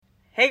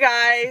Hey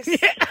guys. Ew.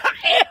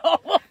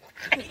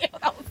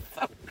 That was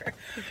so gross.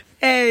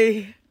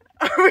 Hey.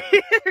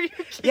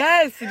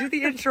 Yes, do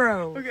the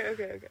intro.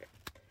 Okay.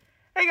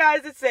 Hey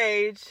guys, it's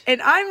Sage.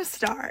 And I'm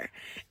Starr.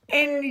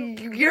 And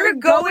you're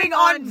going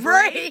on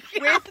break.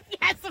 With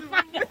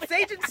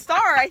Sage and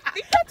Starr. I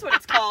think that's what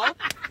it's called.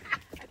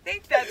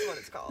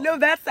 No,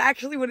 that's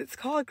actually what it's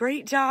called.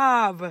 Great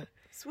job.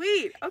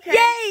 Sweet. Okay.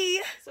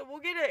 Yay! So we'll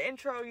get an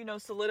intro,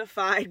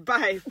 solidified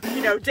by,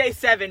 day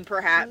 7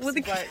 perhaps.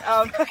 Great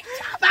job.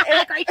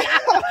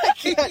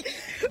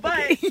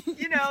 But,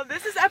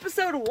 this is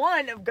episode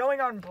 1 of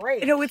Going on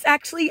Break. No, it's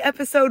actually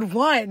episode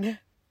 1.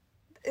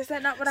 Is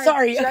that not what I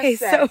Sorry, just okay,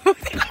 said? so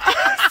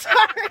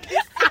Sorry.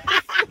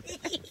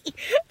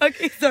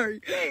 Okay, sorry.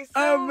 Okay,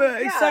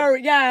 so,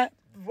 sorry, yeah.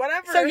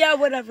 Whatever. So yeah,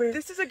 whatever.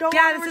 This is a Going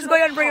Yeah, on this is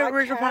Original Going on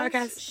Break original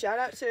podcast. Shout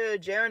out to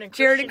Jared and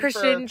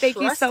Christian. For Thank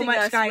you so trusting much,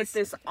 us guys. with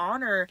this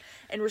honor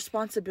and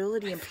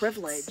responsibility and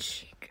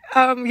privilege.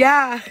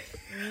 Yeah.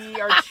 We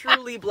are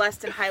truly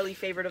blessed and highly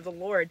favored of the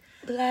Lord.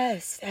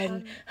 Blessed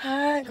and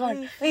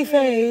highly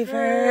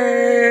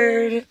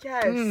favored.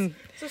 Yes.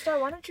 So, Starr,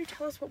 why don't you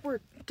tell us what we're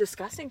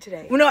discussing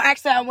today? Well, no,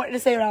 actually, I wanted to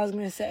say what I was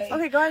going to say.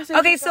 Okay, go ahead.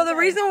 Okay, so the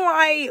reason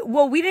why,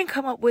 we didn't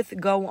come up with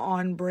Going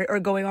on Break.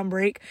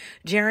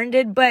 Jaren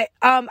did, but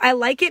I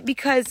like it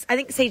because I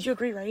think, Sage, you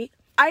agree, right?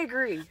 I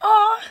agree.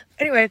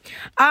 Anyway,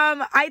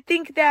 I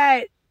think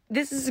that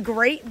this is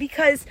great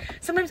because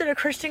sometimes at a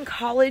Christian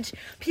college,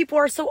 people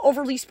are so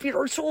overly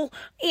spiritual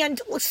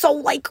and so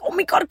like, oh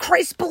my God,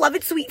 Christ's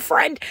beloved sweet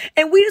friend.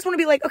 And we just want to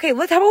be like, okay,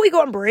 how about we go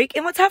on break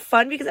and let's have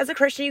fun, because as a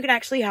Christian, you can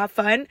actually have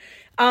fun.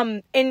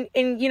 And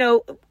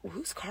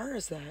whose car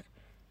is that?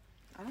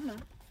 I don't know.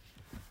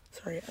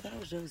 Sorry, I thought it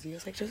was Josie. I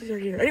was like, Josie's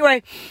right here.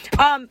 Anyway,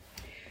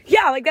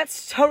 yeah, like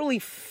that's totally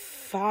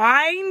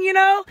fine, And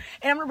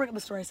I'm gonna bring up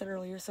the story I said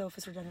earlier, so if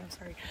it's redundant, I'm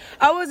sorry.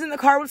 I was in the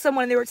car with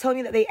someone and they were telling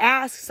me that they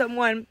asked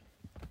someone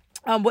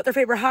what their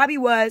favorite hobby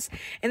was,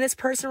 and this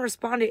person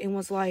responded and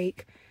was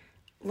like,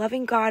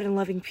 loving God and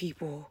loving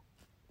people.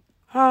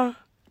 Huh?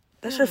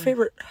 That's your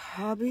favorite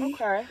hobby?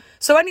 Okay.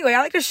 So anyway, I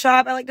like to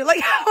shop. I like to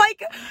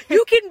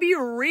you can be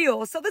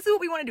real. So this is what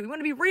we want to do. We want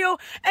to be real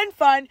and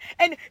fun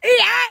and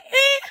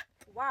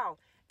Wow.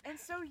 And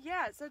so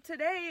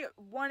today,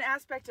 one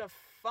aspect of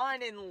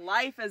fun in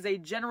life as a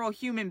general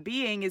human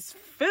being is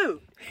food.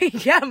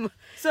 Yeah.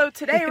 So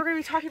today we're going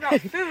to be talking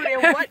about food,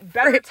 and what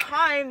better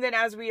time than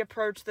as we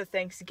approach the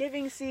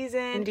Thanksgiving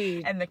season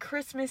Indeed. And the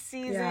Christmas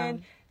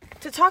season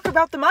to talk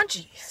about the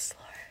munchies. Yes,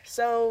 Lord.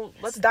 So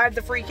let's dive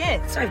the freak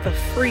in. Let's dive the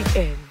freak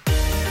in.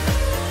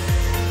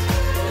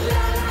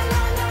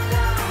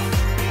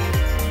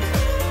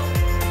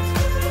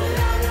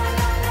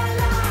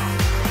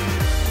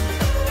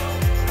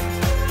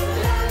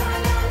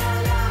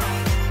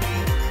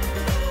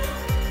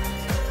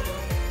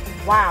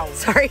 Wow.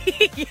 Sorry.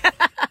 Yeah.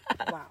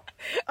 Wow.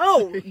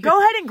 Oh, go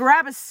ahead and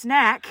grab a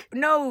snack.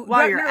 No,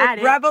 while you're at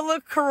it. Grab a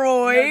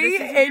LaCroix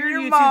in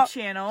your YouTube mom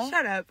channel.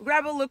 Shut up.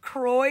 Grab a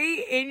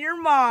LaCroix in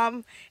your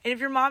mom. And if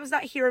your mom's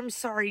not here, I'm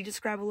sorry.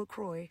 Just grab a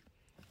LaCroix.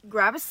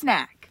 Grab a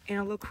snack. And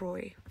a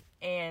LaCroix.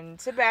 And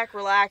sit back,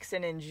 relax,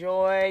 and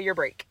enjoy your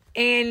break.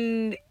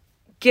 And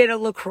get a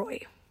LaCroix.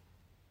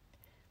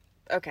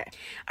 Okay.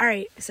 All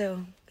right.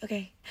 So,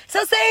 okay.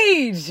 So,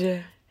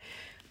 Sage,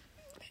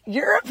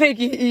 you're a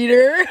picky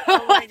eater.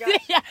 Oh my gosh.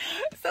 Yeah.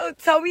 So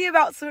tell me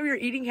about some of your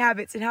eating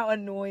habits and how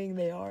annoying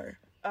they are.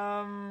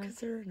 Because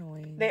they're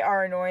annoying. They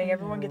are annoying.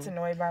 Everyone gets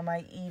annoyed by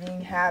my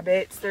eating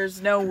habits.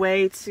 There's no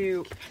way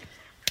to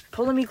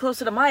pulling me close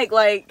to the mic.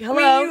 Like, hello.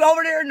 I mean, you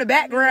over there in the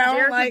background.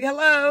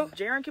 Hello.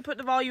 Jaren can put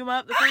the volume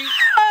up. The freak.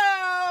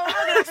 Oh,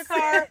 we're in the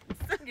car.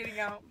 I'm getting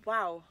out.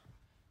 Wow.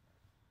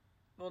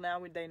 Well,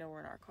 now they know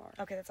we're in our car.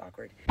 Okay, that's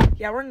awkward.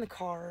 Yeah, we're in the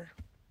car.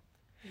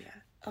 Yeah.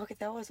 Okay,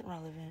 that wasn't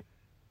relevant.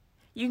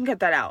 You can cut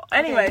that out.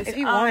 Anyways, if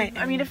you want.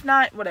 I mean, if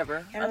not,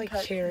 whatever. I really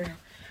care.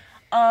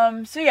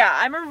 So yeah,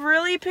 I'm a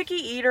really picky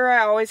eater.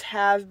 I always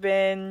have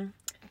been.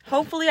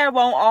 Hopefully I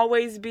won't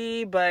always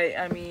be, but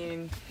I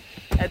mean,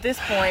 at this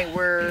point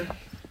we're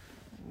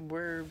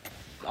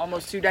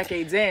almost 2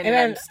 decades in and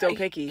I'm still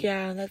picky.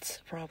 Yeah, that's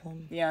a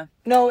problem. Yeah.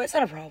 No, it's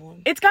not a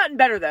problem. It's gotten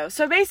better though.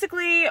 So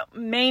basically,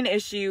 main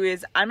issue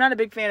is I'm not a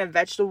big fan of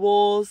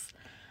vegetables.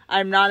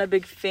 I'm not a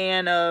big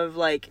fan of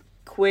like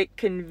quick,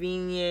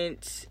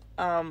 convenient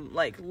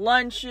like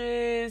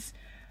lunches,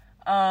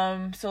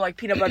 so like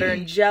peanut butter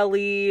and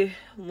jelly,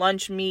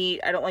 lunch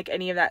meat. I don't like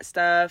any of that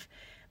stuff.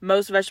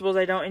 Most vegetables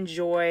I don't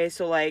enjoy.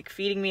 So like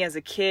feeding me as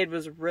a kid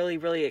was really,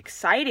 really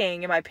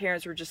exciting, and my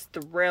parents were just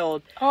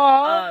thrilled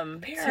to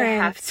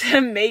have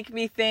to make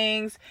me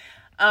things.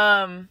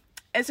 And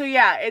so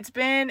yeah, it's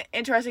been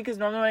interesting because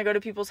normally when I go to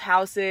people's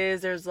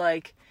houses, there's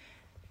like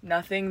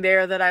nothing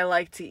there that I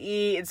like to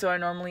eat, and so I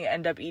normally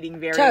end up eating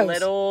very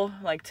little,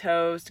 like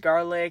toast,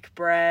 garlic,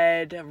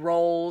 bread,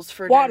 rolls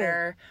for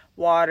dinner,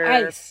 water,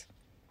 ice.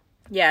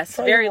 Yes,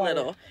 Probably very water.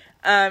 little.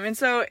 And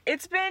so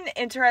it's been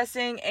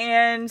interesting,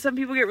 and some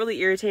people get really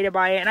irritated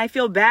by it, and I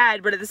feel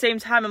bad, but at the same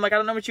time, I'm like, I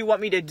don't know what you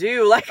want me to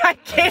do. Like, I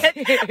can't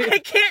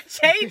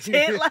change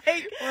it.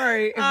 Like,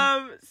 Right.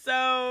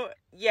 So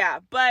yeah,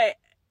 but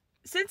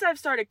since I've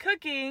started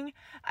cooking,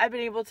 I've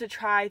been able to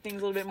try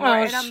things a little bit more. Oh,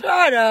 and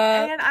shut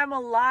up. And I'm a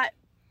lot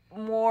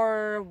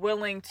more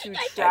willing to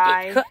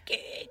try.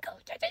 Cooking.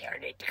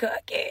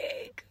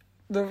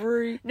 The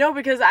freak. No,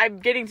 because I'm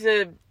getting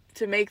to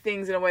make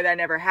things in a way that I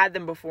never had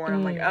them before, and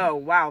I'm like, oh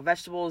wow,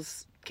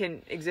 vegetables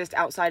can exist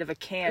outside of a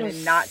can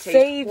and not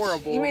taste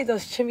horrible. You made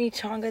those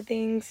chimichanga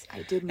things.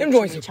 I did make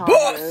make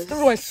chimichangas. Them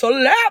joints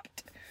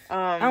slapped.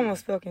 I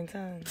almost spoke in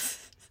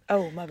tongues.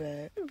 Oh, my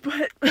bad.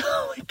 But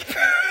oh my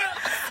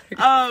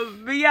god.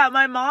 But yeah,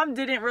 my mom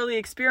didn't really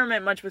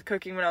experiment much with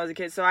cooking when I was a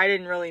kid, so I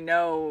didn't really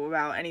know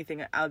about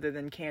anything other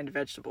than canned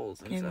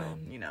vegetables, and so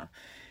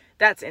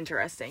that's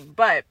interesting.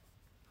 But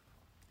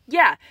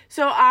yeah,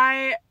 so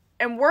I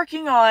am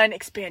working on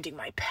expanding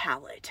my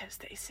palate, as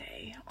they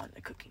say on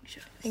the cooking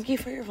shows. Thank you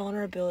for your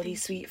vulnerability,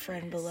 sweet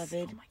friend,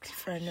 beloved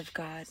friend of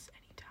God.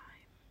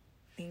 Anytime.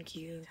 Thank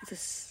you. It's a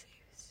safe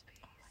space.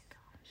 Oh my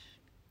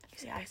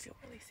gosh. Yeah, I feel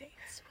really safe.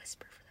 Let's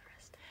whisper for the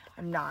rest of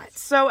the I'm not.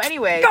 So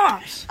anyway.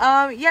 Gosh!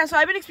 Yeah, so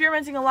I've been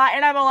experimenting a lot,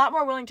 and I'm a lot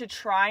more willing to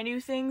try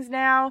new things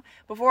now.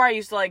 Before, I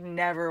used to, like,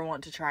 never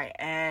want to try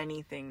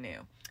anything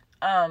new.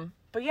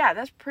 But yeah,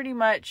 that's pretty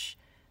much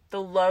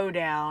the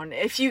lowdown.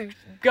 If you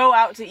go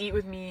out to eat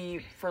with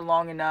me for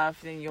long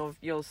enough, then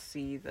you'll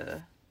see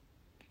the...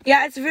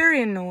 Yeah, it's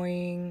very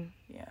annoying.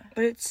 Yeah.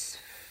 But it's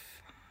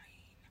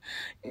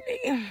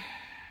fine.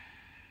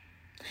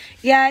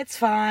 Yeah, it's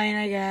fine,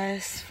 I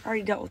guess. I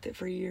already dealt with it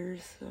for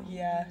years, so...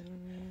 Yeah.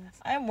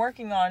 I am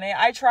working on it.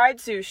 I tried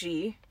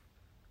sushi.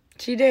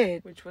 She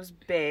did. Which was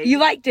big. You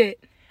liked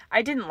it.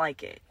 I didn't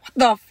like it.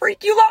 The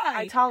freak, you lied.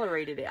 I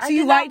tolerated it. So I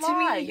you did lied not to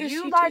lie. me? Yes,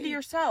 you you lied did. to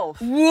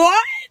yourself.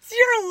 What?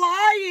 You're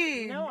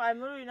lying. No,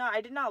 I'm literally not. I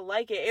did not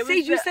like it.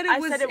 Sage, you said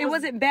it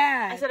wasn't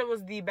bad. I said it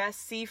was the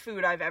best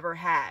seafood I've ever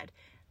had.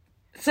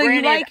 So Granted,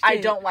 you liked it. I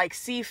don't like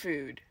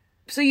seafood.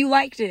 So you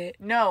liked it.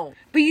 No.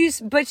 But you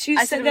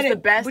I said it that was the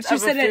best but you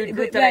of a said food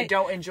group that I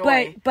don't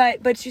enjoy.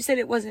 But you said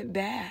it wasn't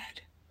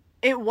bad.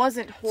 It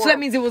wasn't horrible. So that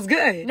means it was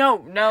good.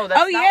 No, that's not yeah,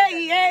 what that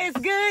yeah, means.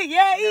 it's good.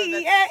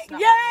 Yay, that's not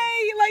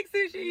yay, you like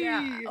sushi.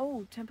 Yeah.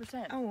 Oh,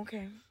 10%. Oh,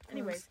 okay.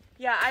 Anyways,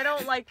 yeah, I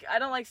don't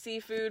like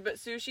seafood, but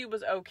sushi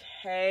was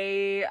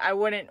okay. I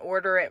wouldn't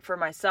order it for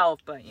myself,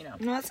 but No,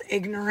 that's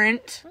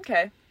ignorant.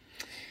 Okay.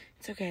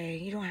 It's okay.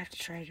 You don't have to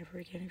try it ever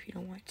again if you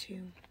don't want to.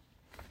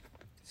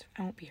 So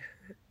I won't be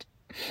hurt.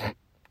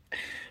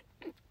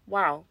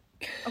 Wow.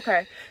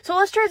 Okay. So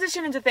let's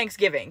transition into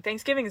Thanksgiving.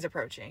 Thanksgiving is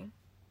approaching.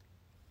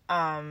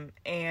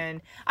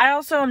 And I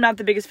also am not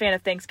the biggest fan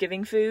of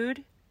Thanksgiving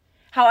food.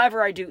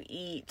 However, I do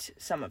eat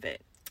some of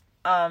it.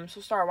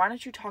 So Starr, why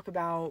don't you talk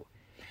about...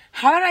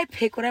 How did I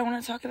pick what I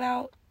want to talk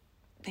about?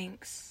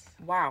 Thanks.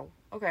 Wow.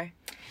 Okay.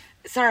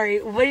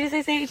 Sorry, what did you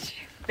say, Sage?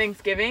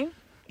 Thanksgiving?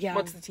 Yeah.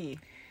 What's the tea?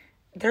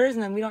 There is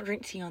none. We don't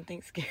drink tea on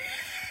Thanksgiving.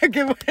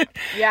 Good one.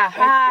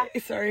 Yeah. Okay,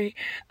 sorry.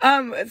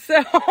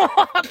 So,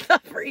 what the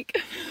freak?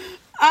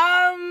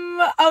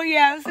 Oh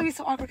yeah, this is gonna be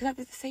so awkward because I have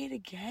to say it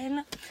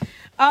again.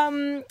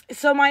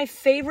 So my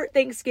favorite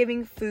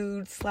Thanksgiving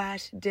food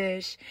 /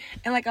 dish,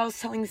 and like I was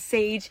telling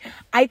Sage,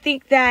 I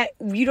think that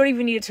you don't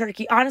even need a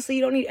turkey. Honestly,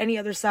 you don't need any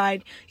other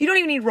side. You don't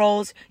even need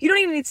rolls. You don't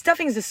even need...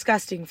 Stuffing is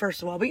disgusting,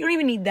 first of all, but you don't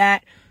even need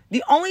that.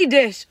 The only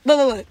dish...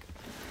 Look.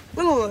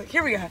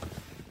 Here we go.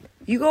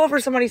 You go over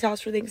to somebody's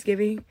house for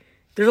Thanksgiving,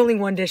 there's only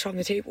one dish on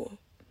the table.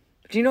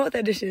 Do you know what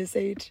that dish is,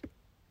 Sage?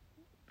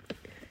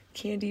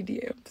 Candied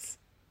yams.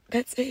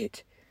 That's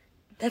it.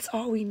 That's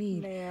all we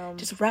need. Ma'am.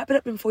 Just wrap it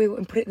up in foil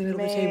and put it in the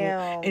middle of the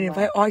table and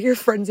invite all your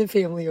friends and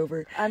family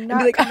over. I'm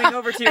not coming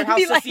over to your house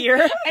this year.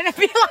 And I'd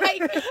be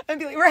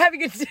like, we're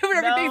having a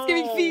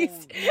Thanksgiving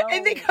feast. No.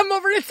 And they come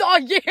over and it's all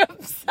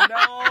yams.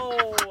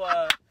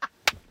 No.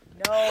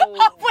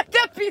 Oh, would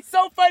that be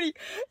so funny?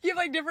 You have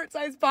like different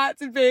sized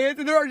pots and pans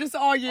and they're just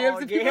all yams. All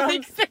and people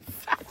think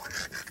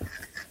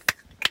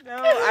No,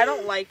 I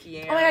don't like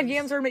yams. Oh my god,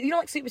 yams are amazing. You don't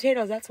like sweet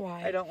potatoes, that's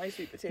why. I don't like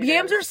sweet potatoes.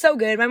 Yams are so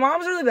good. My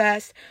mom's are the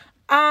best.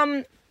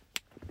 I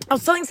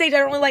was telling Sage I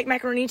don't really like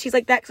macaroni and cheese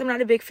like that because I'm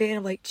not a big fan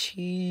of like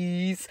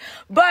cheese.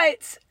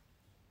 But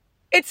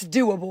it's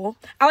doable.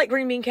 I like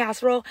green bean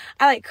casserole.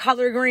 I like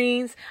collard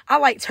greens. I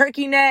like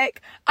turkey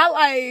neck. I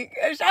like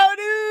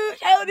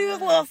showdoos,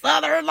 little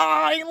southern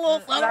line,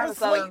 little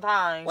southern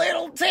pie,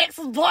 little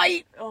Texas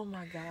bite. Oh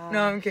my god.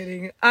 No, I'm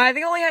kidding. I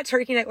think I only had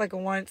turkey neck like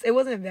once. It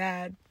wasn't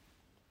bad.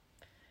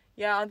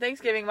 Yeah, on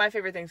Thanksgiving, my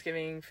favorite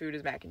Thanksgiving food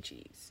is mac and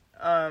cheese.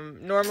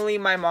 Normally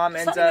my mom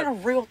ends it's not even a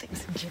real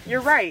Thanksgiving.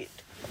 You're right.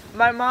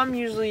 My mom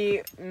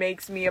usually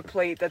makes me a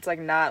plate that's like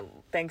not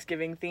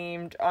Thanksgiving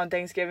themed on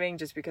Thanksgiving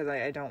just because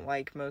I don't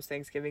like most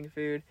Thanksgiving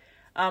food.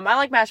 I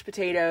like mashed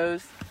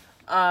potatoes.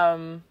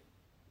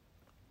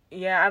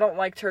 Yeah, I don't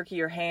like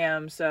turkey or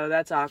ham, so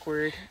that's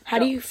awkward. How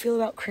do you feel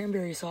about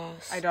cranberry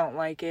sauce? I don't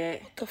like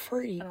it. What the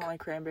freak? I don't like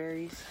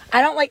cranberries.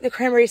 I don't like the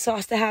cranberry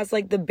sauce that has,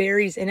 like, the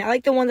berries in it. I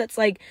like the one that's,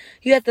 like,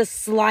 you have to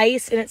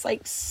slice and it's,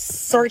 like,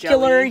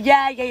 circular.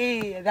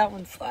 Yeah. That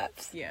one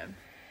slaps. Yeah.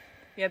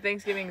 Yeah,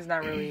 Thanksgiving is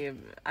not really,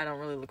 I don't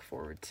really look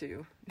forward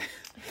to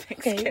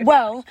Thanksgiving. Okay,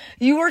 well,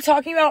 you were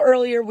talking about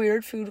earlier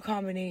weird food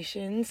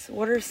combinations.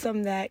 What are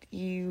some that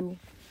you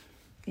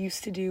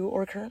used to do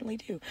or currently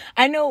do?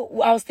 I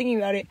know, I was thinking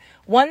about it.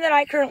 One that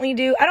I currently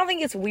do, I don't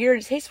think it's weird.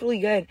 It tastes really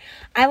good.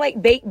 I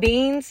like baked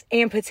beans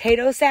and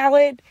potato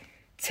salad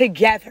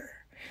together.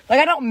 Like,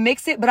 I don't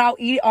mix it, but I'll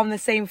eat it on the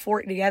same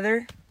fork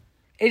together.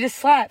 It just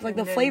slaps. Like,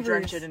 the flavors.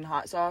 Drench it in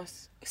hot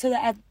sauce? So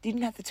that I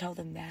didn't have to tell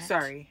them that.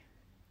 Sorry.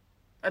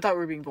 I thought we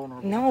were being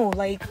vulnerable. No,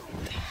 like...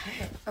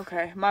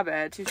 Okay, my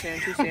bad. Too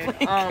soon.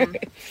 Oh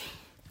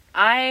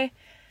I,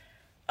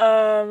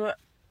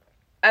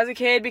 as a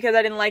kid, because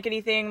I didn't like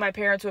anything, my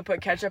parents would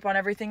put ketchup on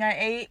everything I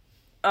ate,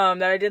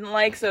 that I didn't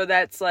like. So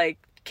that's like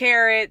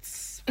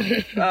carrots,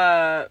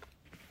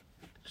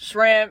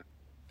 shrimp.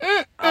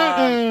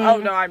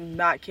 Oh no, I'm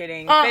not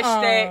kidding. Fish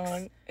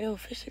sticks. Ew,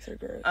 fish sticks are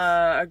gross.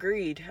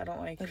 Agreed. I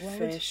don't like fish.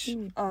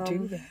 Why would you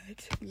do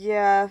that?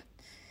 Yeah.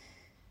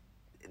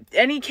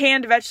 Any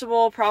canned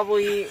vegetable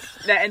probably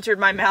that entered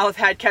my mouth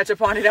had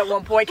ketchup on it at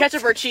one point.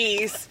 Ketchup or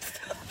cheese.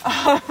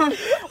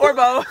 Or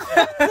both.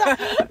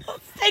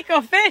 Let's take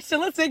a fish and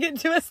let's make it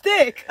into a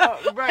stick. Oh,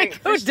 right.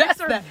 Who does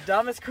that?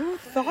 Dumb as Who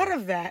thought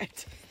of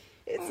that?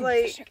 It's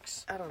like,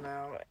 I don't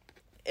know.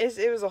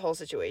 It was a whole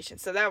situation.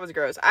 So that was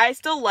gross. I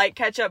still like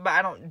ketchup, but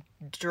I don't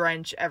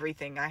drench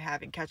everything I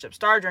have in ketchup.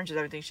 Starr drenches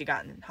everything she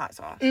got in hot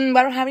sauce. But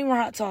I don't have any more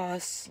hot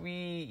sauce.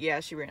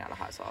 She ran out of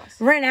hot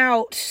sauce. Ran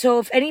out. So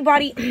if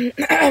anybody,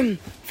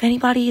 if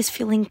anybody is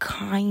feeling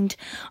kind,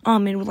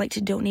 and would like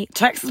to donate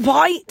tax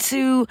bite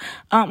to,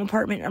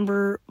 apartment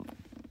number,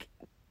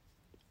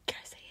 can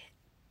I say it?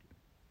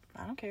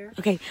 I don't care.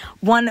 Okay,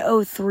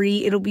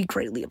 103. It'll be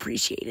greatly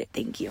appreciated.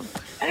 Thank you.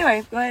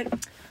 Anyway, go ahead.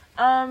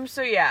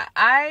 So yeah,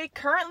 I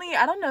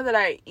don't know that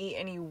I eat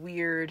any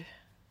weird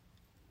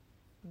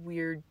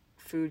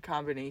food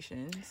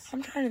combinations.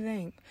 I'm trying to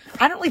think.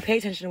 I don't really pay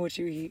attention to what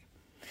you eat.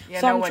 Yeah,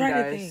 so no I'm one trying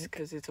does, to think.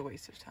 because it's a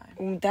waste of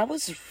time. That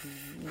was,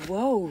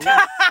 whoa.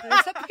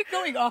 There's something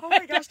going on. Oh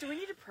my gosh, do we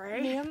need to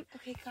pray? Ma'am,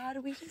 okay,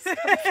 God, we just...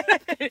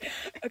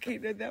 Okay,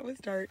 that was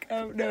dark.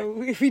 Oh, no,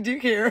 we do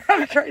care.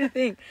 I'm trying to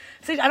think.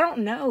 Sage, I don't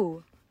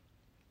know.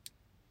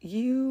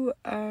 You,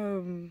 I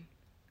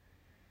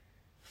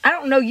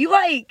don't know. You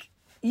like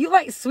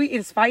sweet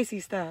and spicy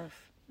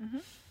stuff. Mm-hmm.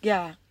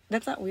 Yeah,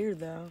 that's not weird,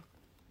 though.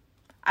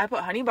 I put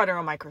honey butter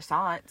on my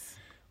croissants.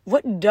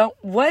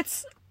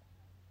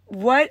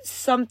 What's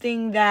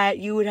something that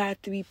you would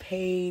have to be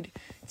paid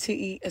to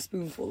eat a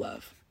spoonful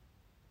of?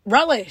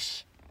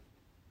 Relish.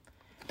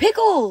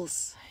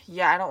 Pickles.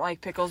 Yeah, I don't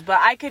like pickles, but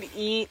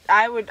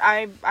I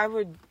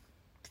would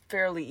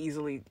fairly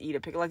easily eat a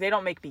pickle. Like, they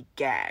don't make me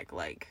gag.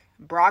 Like,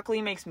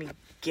 broccoli makes me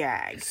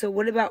gag. So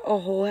what about a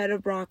whole head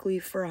of broccoli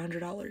for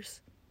 $100?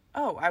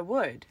 Oh, I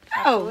would.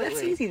 Absolutely. Oh,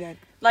 that's easy then.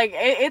 Like,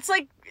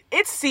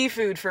 it's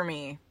seafood for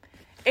me.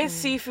 It's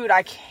seafood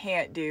I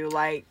can't do.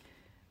 Like,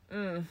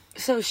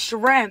 So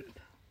shrimp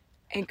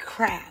and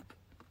crab,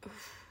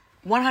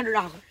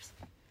 $100.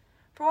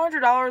 For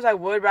 $100, I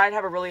would, but I'd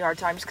have a really hard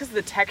time just because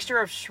the texture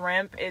of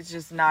shrimp is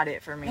just not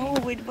it for me. No,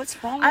 wait,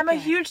 what's wrong with I'm a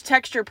that? huge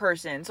texture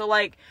person, so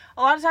like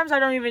a lot of times I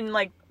don't even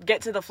like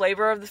get to the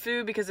flavor of the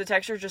food because the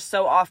texture is just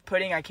so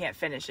off-putting. I can't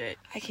finish it.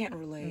 I can't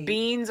relate.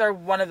 Beans are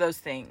one of those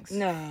things.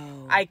 No,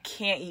 I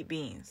can't eat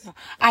beans. No.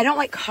 I don't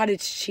like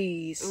cottage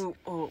cheese.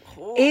 Ooh.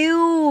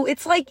 Ew,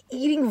 it's like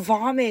eating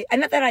vomit.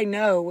 And not that I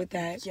know with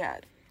that. Yeah.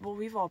 Well,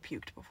 we've all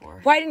puked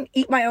before. Well, I didn't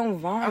eat my own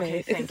vomit.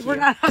 Okay, thank you. We're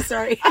not. I'm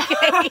sorry.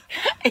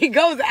 It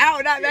goes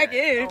out, not back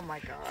in. Oh my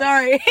god.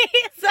 Sorry.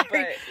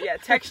 But yeah,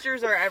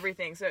 textures are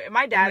everything. So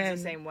my dad's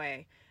the same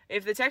way.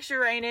 If the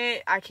texture ain't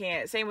it, I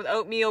can't. Same with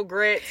oatmeal,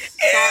 grits.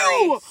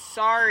 Ew!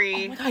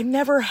 Sorry. Oh my god, I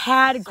never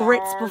had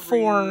grits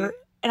before,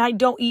 and I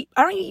don't eat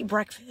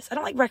breakfast. I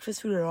don't like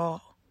breakfast food at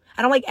all.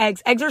 I don't like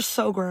eggs. Eggs are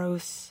so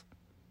gross.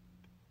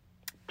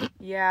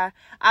 Yeah,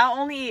 I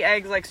only eat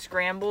eggs like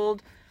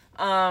scrambled.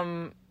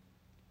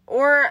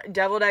 Or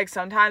deviled eggs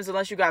sometimes,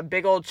 unless you got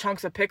big old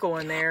chunks of pickle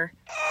in there.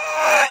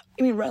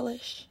 You mean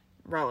relish?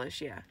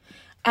 Relish, yeah.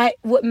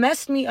 What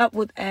messed me up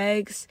with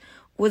eggs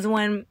was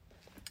when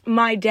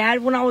my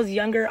dad, when I was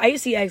younger, I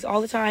used to eat eggs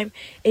all the time,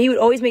 and he would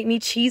always make me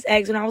cheese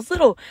eggs when I was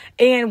little.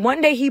 And one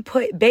day he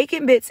put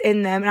bacon bits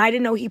in them, and I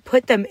didn't know he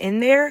put them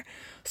in there.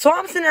 So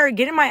I'm sitting there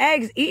getting my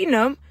eggs, eating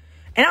them,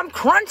 and I'm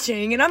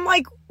crunching, and I'm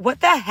like, what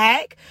the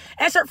heck?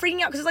 And I start freaking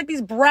out because there's like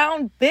these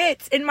brown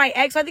bits in my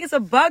eggs. So I think it's a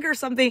bug or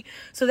something.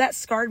 So that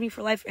scarred me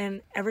for life.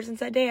 And ever since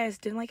that day, I just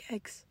didn't like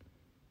eggs.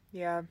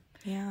 Yeah.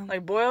 Yeah.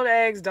 Like boiled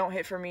eggs don't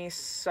hit for me.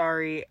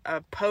 Sorry.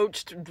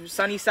 Poached,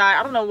 sunny side.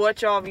 I don't know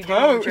what y'all be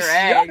doing with your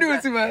eggs. Y'all doing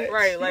too much.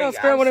 Right. Like, I'm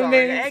scramble them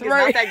sorry. eggs. The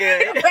egg is not that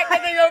good. Break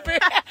that thing open.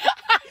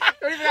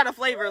 Don't even got a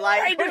flavor.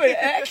 Like, I do it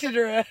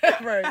extra.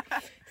 Right.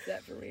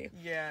 that for me.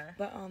 Yeah.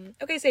 But,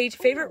 okay, Sage,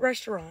 favorite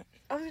restaurant?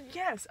 Oh,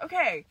 yes.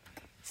 Okay.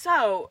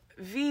 So,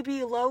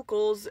 VB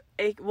locals,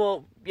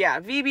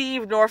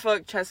 VB,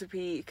 Norfolk,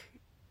 Chesapeake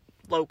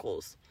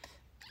locals.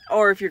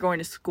 Or if you're going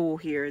to school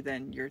here,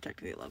 then you're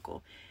technically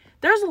local.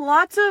 There's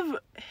lots of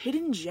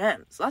hidden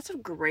gems, lots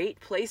of great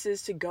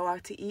places to go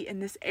out to eat in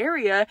this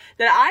area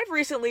that I've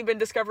recently been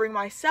discovering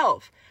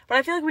myself. But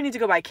I feel like we need to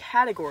go by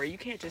category. You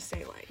can't just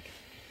say, like...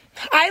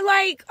 I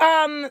like,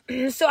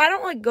 so I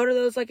don't, like, go to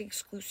those, like,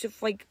 exclusive,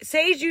 like,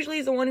 Sage usually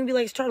is the one who'd be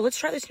like, Starr, let's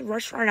try this new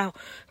restaurant now.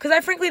 Because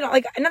I frankly don't,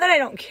 like, not that I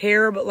don't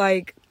care, but,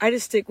 like, I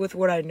just stick with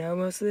what I know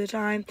most of the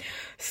time.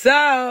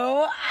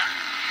 So,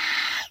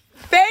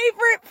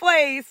 favorite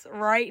place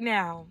right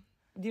now.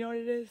 Do you know what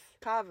it is?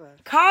 Kava.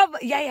 Kava.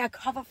 Yeah,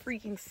 Kava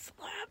freaking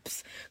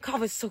slaps.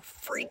 Kava's so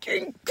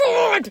freaking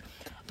good.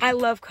 I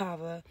love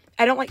Kava.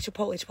 I don't like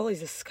Chipotle. Chipotle is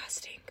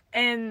disgusting.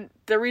 And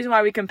the reason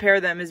why we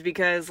compare them is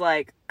because,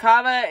 like,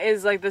 Kava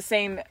is, like, the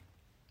same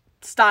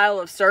style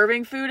of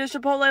serving food as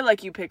Chipotle.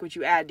 Like, you pick what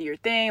you add to your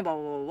thing, blah,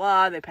 blah, blah,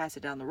 blah. They pass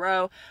it down the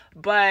row.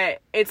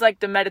 But it's, like,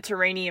 the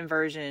Mediterranean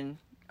version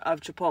of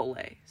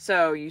Chipotle.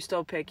 So you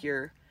still pick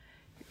your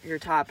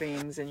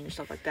toppings and your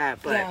stuff like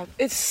that. But yeah,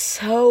 it's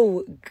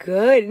so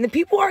good. And the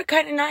people are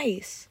kind of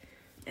nice.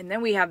 And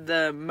then we have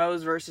the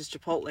Moe's versus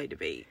Chipotle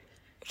debate.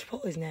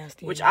 Chipotle's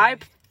nasty. Which I...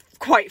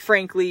 quite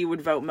frankly, would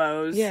vote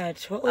Moe's. Yeah,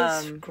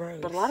 Chipotle's gross.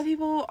 But a lot of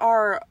people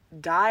are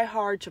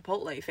die-hard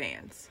Chipotle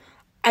fans.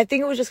 I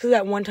think it was just because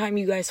that one time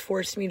you guys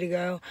forced me to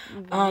go.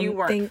 You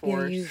weren't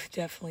forced. Yeah, you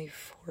definitely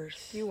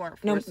forced. You weren't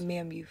forced. No,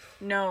 ma'am, you...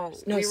 No,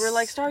 we were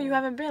like, Starr, you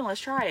haven't been.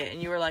 Let's try it.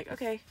 And you were like,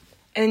 okay.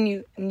 And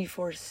you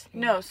forced me.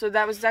 No, so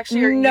that was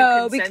actually you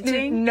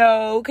consenting?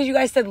 No, because you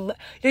guys said...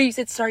 you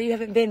said, Starr, you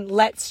haven't been.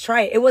 Let's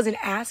try it. It wasn't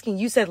asking.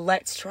 You said,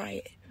 let's try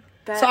it.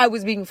 So I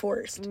was being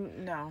forced.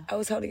 No. I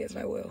was held against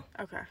my will.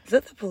 Okay. Is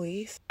that the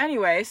police?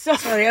 Anyway, so...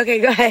 Sorry, okay,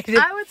 go ahead.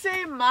 I would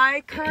say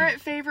my current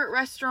favorite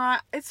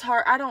restaurant... It's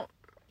hard. I don't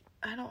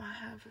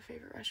have a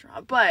favorite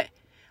restaurant. But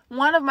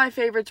one of my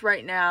favorites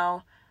right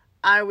now,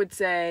 I would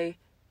say,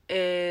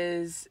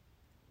 is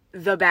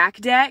the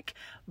Back Deck.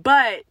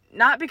 But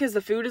not because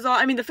the food is all...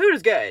 I mean, the food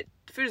is good.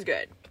 The food is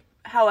good.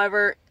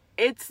 However...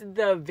 it's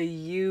the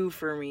view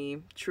for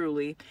me,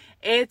 truly.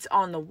 It's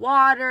on the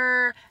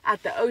water,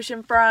 at the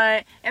ocean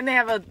front, and they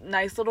have a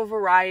nice little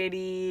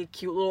variety,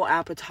 cute little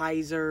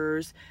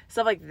appetizers,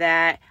 stuff like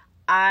that.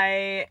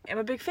 I am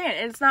a big fan,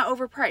 and it's not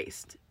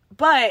overpriced.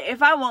 But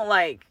if I want,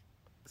 like,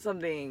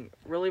 something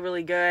really,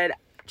 really good,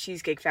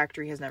 Cheesecake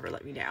Factory has never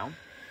let me down.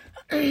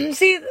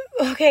 See,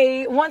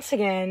 okay, once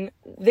again,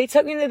 they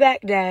took me to the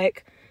Back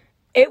Deck.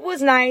 It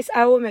was nice.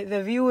 I will admit,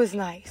 the view was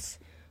nice.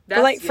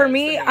 But, like, for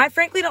me, I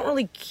frankly don't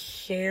really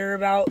care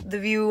about the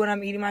view when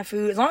I'm eating my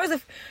food. As long as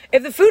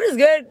if the food is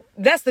good,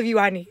 that's the view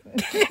I need.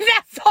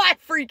 That's all I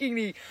freaking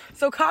need.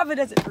 So, Kava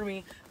does it for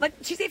me. Like,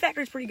 Cheesecake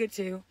Factory is pretty good,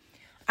 too.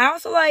 I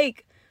also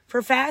like,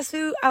 for fast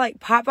food, I like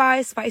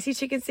Popeye's spicy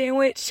chicken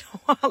sandwich.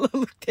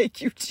 Hallelujah,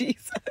 thank you,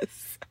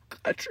 Jesus.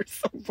 God, you're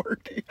so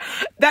worthy.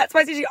 That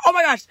spicy chicken, oh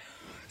my gosh.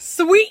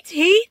 Sweet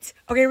heat.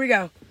 Okay, here we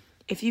go.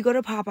 If you go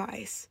to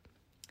Popeye's,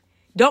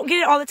 don't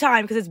get it all the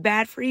time because it's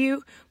bad for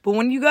you. But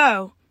when you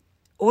go...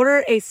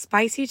 order a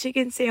spicy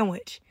chicken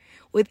sandwich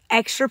with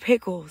extra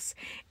pickles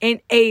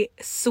and a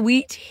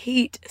sweet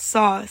heat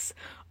sauce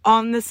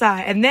on the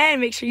side. And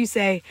then make sure you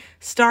say,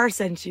 Starr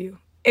sent you.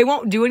 It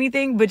won't do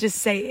anything, but just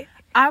say it.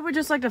 I would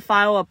just like to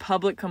file a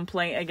public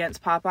complaint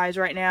against Popeyes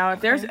right now.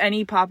 If there's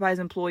any Popeyes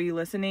employee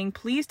listening,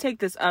 please take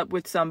this up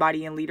with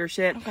somebody in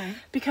leadership. Okay.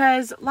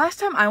 Because last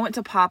time I went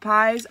to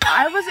Popeyes,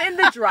 I was in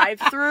the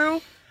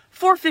drive-thru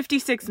for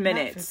 56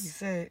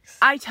 minutes. Not 56.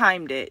 I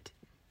timed it.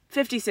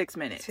 56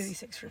 minutes.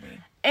 56 for me.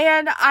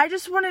 And I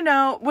just want to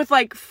know, with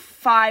like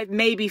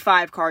maybe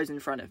five cars in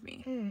front of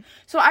me.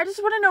 So I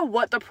just want to know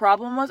what the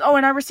problem was. Oh,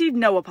 and I received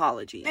no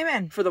apology.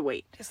 Amen. For the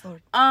wait. Yes,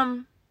 Lord.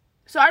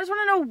 So I just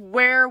want to know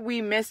where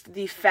we missed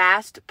the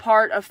fast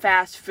part of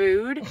fast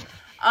food.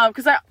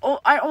 Because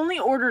I only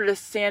ordered a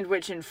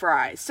sandwich and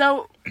fries.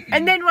 So,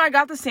 and then when I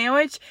got the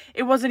sandwich,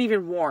 it wasn't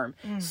even warm.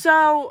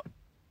 So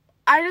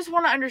I just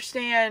want to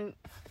understand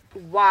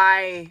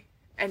why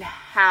and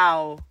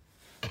how.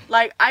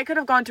 Like, I could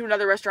have gone to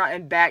another restaurant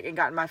and back and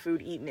gotten my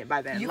food, eaten it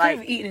by then. You like,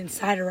 could have eaten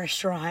inside a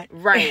restaurant.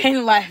 Right.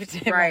 And left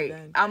it right. by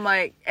then. I'm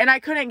like, and I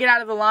couldn't get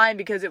out of the line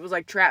because it was,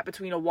 like, trapped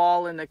between a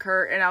wall and the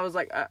curtain. And I was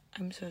like,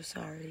 I'm so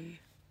sorry.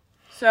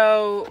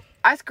 So,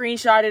 I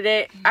screenshotted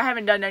it. I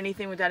haven't done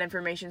anything with that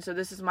information. So,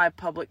 this is my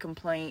public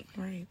complaint.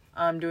 Right.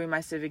 I'm doing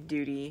my civic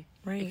duty.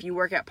 Right. If you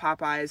work at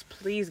Popeyes,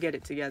 please get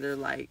it together.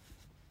 Like,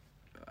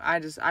 I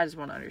just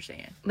want to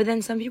understand. But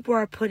then some people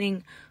are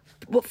putting...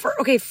 Well,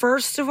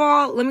 first of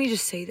all, let me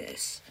just say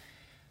this.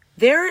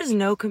 There is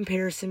no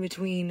comparison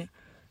between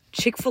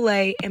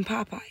Chick-fil-A and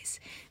Popeyes.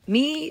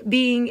 Me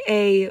being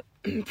a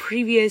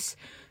previous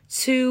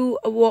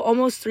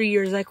almost 3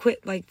 years. I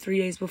quit like 3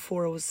 days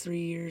before it was 3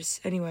 years.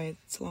 Anyway,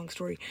 it's a long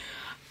story.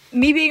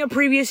 Me being a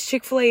previous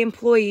Chick-fil-A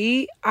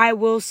employee, I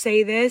will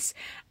say this.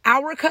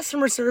 Our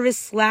customer service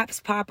slaps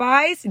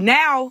Popeyes.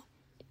 Now,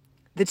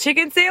 the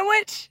chicken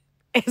sandwich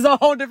is a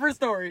whole different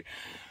story.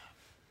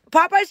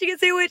 Popeye's chicken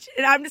sandwich,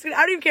 and I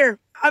don't even care.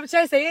 Should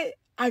I say it?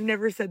 I've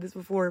never said this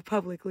before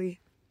publicly.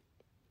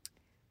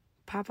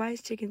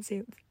 Popeye's chicken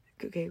sandwich.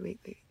 Okay, wait.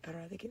 I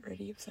don't have to get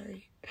ready. I'm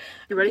sorry.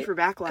 You're ready for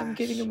backlash. I'm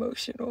getting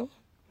emotional.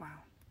 Wow.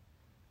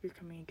 You're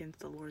coming against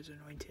the Lord's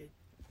anointed.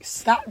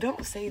 Stop.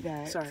 Don't say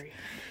that. Sorry.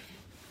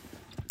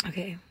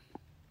 Okay.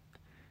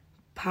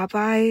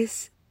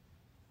 Popeye's.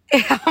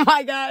 Oh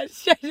my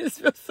gosh. I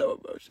just feel so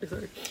emotional.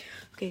 Sorry.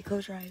 Okay,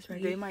 close your eyes.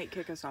 Ready? They might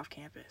kick us off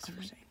campus for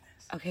saying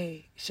this.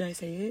 Okay, should I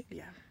say it?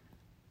 Yeah.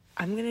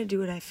 I'm going to do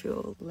what I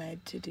feel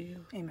led to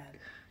do. Amen.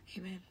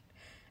 Amen.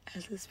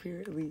 As the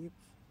Spirit leads.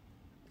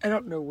 I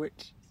don't know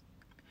which.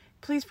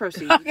 Please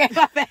proceed. Okay,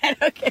 my bad.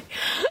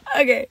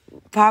 Okay.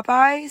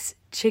 Popeye's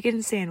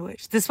chicken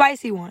sandwich, the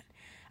spicy one,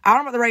 I don't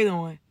know about the regular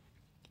one,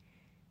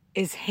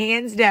 is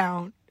hands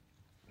down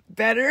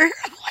better.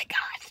 Oh my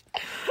gosh.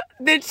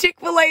 The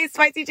Chick-fil-A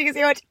spicy chicken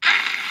sandwich.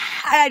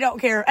 And I don't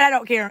care.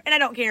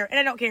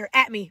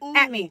 At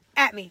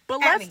me. But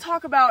let's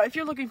talk about if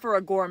you're looking for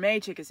a gourmet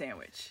chicken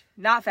sandwich,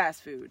 not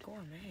fast food.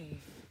 Gourmet.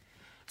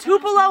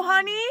 Tupelo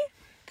honey.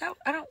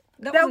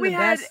 That we the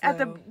had best, at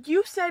though.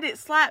 You said it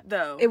slapped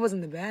though. It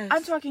wasn't the best.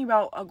 I'm talking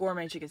about a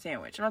gourmet chicken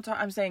sandwich.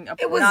 I'm saying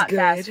It was not good.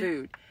 fast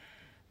food.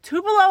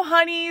 Tupelo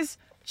honey's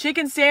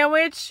chicken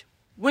sandwich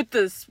with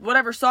the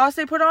whatever sauce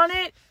they put on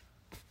it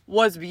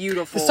was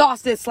beautiful. The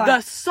sauce did slap.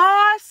 The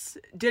sauce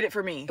did it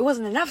for me. It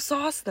wasn't enough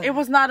sauce though. It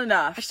was not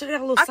enough. I should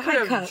have had a little side I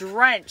could cup. have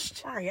drenched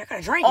Sorry, I could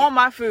have drank all it.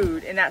 my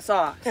food in that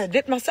sauce. I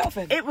dipped myself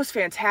in. It was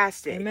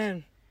fantastic.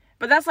 Amen.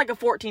 But that's like a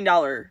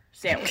 $14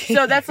 sandwich.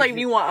 So that's like if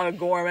you want a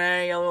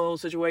gourmet, a little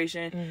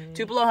situation. Mm-hmm.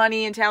 Tupelo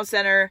honey in Town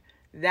Center.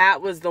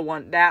 That was the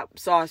one. That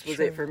sauce was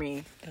it for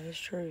me. That is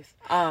truth.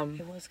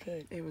 It was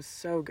good. It was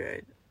so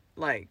good.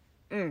 Like,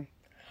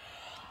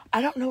 I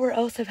don't know where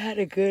else I've had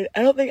a good.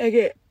 I don't think I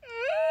get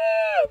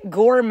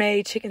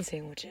gourmet chicken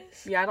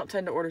sandwiches. Yeah, I don't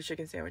tend to order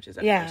chicken sandwiches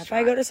at a Yeah, if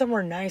restaurant. I go to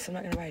somewhere nice, I'm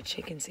not gonna buy a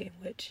chicken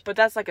sandwich. But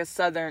that's like a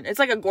southern. It's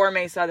like a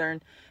gourmet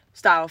southern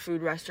style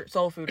food restaurant,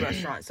 soul food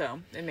restaurant. So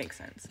it makes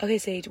sense. Okay,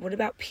 Sage, what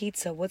about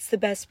pizza? What's the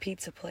best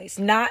pizza place?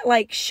 Not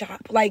like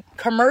shop, like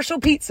commercial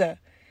pizza.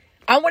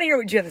 I want to hear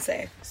what you have to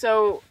say.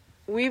 So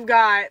we've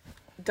got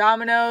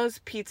Domino's,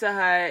 Pizza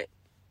Hut,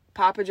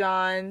 Papa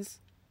John's,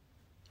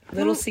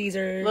 Little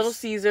Caesars. Little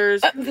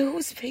Caesars.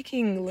 Who's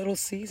picking Little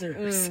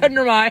Caesars?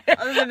 Never mind.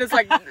 Other than it's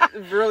like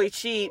really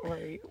cheap.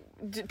 Right.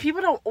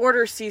 People don't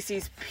order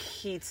Cece's They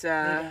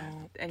Pizza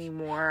don't.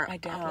 anymore. My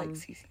dad likes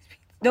Cece's pizza.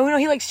 No,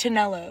 he likes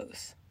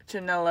Chanello's.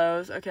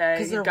 Chanello's, okay.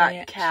 'Cause You've they're got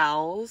ranch.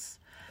 Cal's.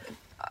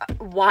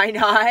 Why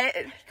not?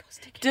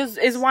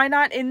 Is Why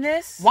Not in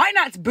this? Why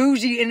Not's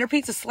bougie and their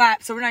pizza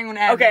slaps, so we're not even gonna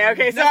add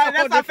Okay, them. so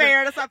that's not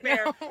fair. different. That's not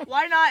fair. No.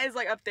 Why Not is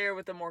like up there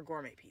with the more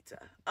gourmet pizza.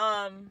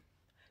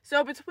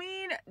 So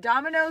between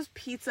Domino's,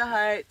 Pizza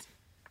Hut,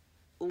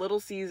 Little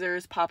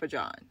Caesars, Papa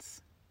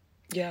John's,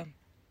 Yeah.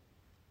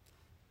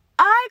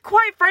 I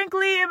quite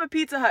frankly am a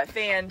Pizza Hut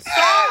fan.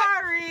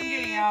 Sorry.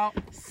 Getting out.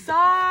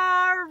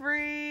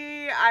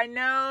 Sorry. I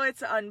know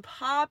it's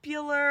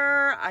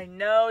unpopular. I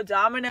know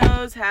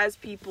Domino's has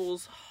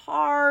people's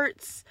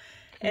hearts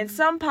and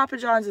some Papa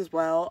John's as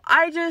well.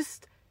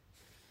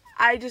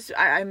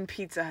 I'm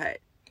Pizza Hut.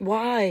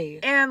 Why?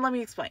 And let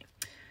me explain.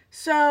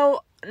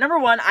 So, number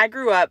one, I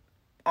grew up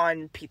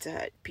on Pizza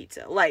Hut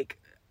pizza. Like,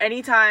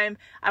 anytime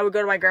I would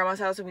go to my grandma's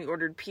house and we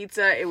ordered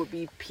pizza, it would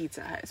be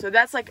Pizza Hut. So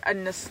that's like a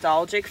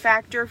nostalgic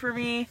factor for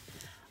me.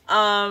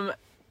 And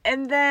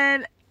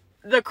then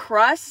the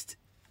crust,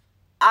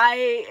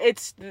 they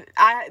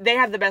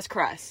have the best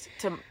crust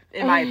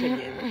in my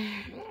opinion.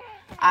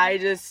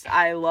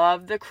 I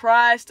love the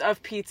crust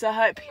of Pizza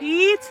Hut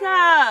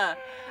pizza.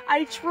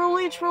 I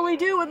truly, truly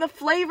do. And the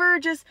flavor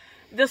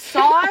the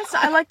sauce,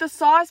 I like the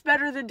sauce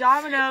better than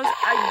Domino's.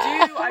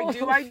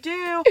 I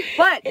do.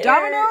 But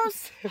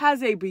Domino's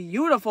has a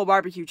beautiful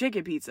barbecue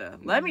chicken pizza.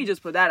 Let me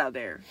just put that out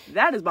there.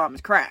 That is bomb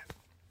as crap.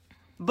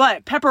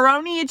 But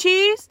pepperoni and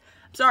cheese?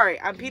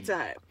 Sorry, I'm Pizza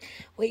Hut.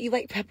 Wait, you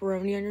like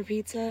pepperoni on your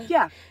pizza?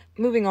 Yeah.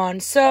 Moving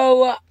on.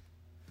 So,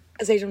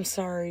 Sage, I'm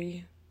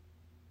sorry.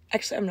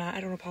 Actually, I'm not.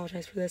 I don't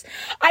apologize for this.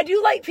 I do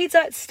like Pizza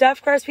Hut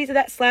stuffed crust pizza.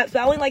 That slaps,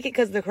 but I only like it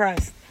because of the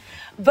crust.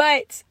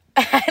 But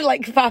I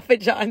like Papa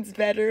John's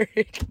better.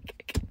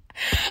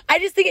 I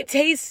just think it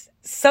tastes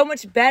so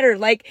much better.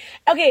 Like,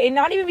 okay, and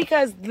not even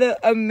because the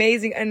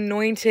amazing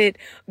anointed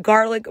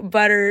garlic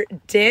butter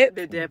dip.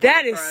 The dip that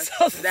on the is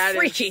crust. so That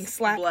freaking is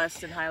slap.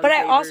 blessed and highly But I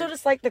favored. also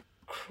just like the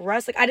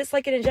crust. Like, I just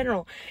like it in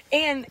general.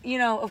 And,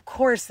 of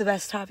course, the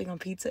best topping on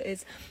pizza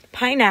is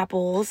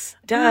pineapples.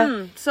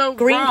 Duh. So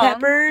Green wrong,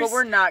 peppers. but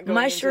we're not going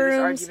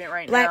mushrooms, into this argument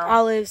right black now.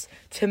 olives,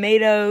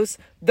 tomatoes.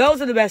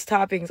 Those are the best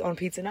toppings on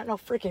pizza. Not no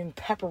freaking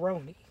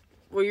pepperoni.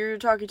 Well, you're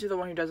talking to the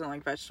one who doesn't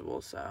like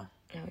vegetables, so.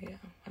 Oh, yeah.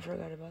 I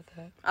forgot about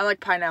that. I like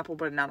pineapple,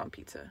 but not on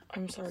pizza.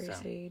 I'm sorry, So,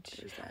 Sage.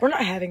 there's that. We're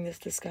not having this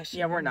discussion.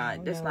 Yeah, we're not.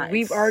 No, It's no. not.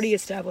 We've It's- already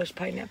established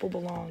pineapple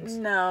belongs.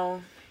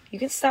 No. You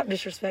can stop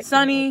disrespecting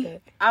Sonny, me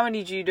like that. I'm gonna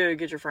need you to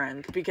get your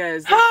friend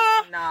because this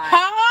is not.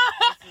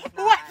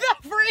 What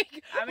the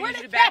freak! I'm gonna Where need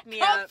you did to back that me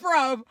come up.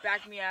 from?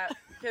 Back me up.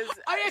 Because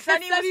Oh, yeah,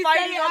 Sunny was Sunny's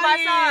fighting on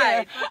my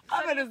side.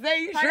 I'm gonna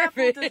say you Pineapple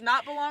tripping. does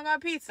not belong on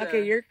pizza.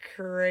 Okay, you're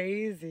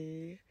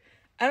crazy.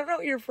 I don't know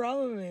what your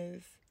problem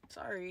is.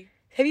 Sorry.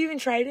 Have you even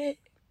tried it?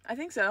 I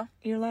think so.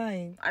 You're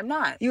lying. I'm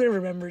not. You would have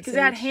remembered. Because it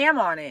had ham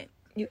on it.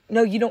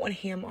 No, you don't want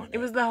ham on it. It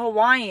was the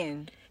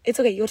Hawaiian. It's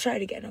okay. You'll try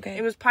it again, okay?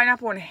 It was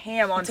pineapple and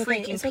ham on It's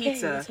okay. freaking It's okay.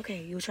 pizza. It's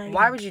okay. You'll try it again.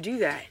 Why would you do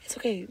that? It's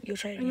okay. You'll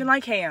try it I again. don't even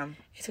like ham.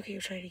 It's okay.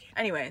 You'll try it again.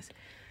 Anyways.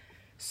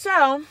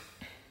 So,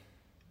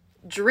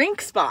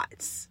 drink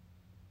spots.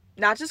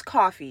 Not just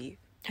coffee.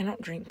 I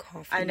don't drink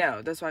coffee. I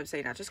know. That's why I'm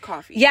saying not just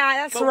coffee. Yeah,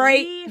 that's But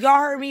right. Y'all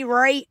heard me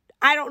right.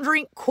 I don't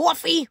drink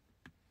coffee.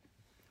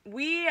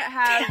 We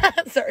have...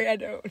 Sorry, I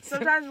don't.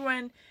 Sometimes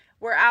when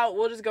we're out,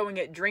 we'll just go and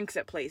get drinks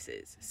at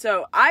places.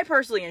 So, I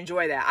personally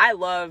enjoy that. I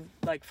love,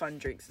 like, fun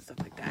drinks and stuff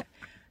like that.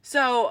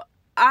 So,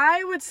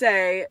 I would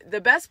say the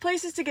best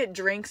places to get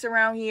drinks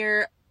around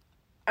here...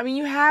 I mean,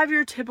 you have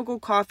your typical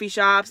coffee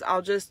shops.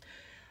 I'll just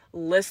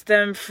list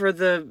them for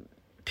the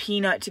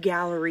peanut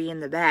gallery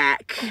in the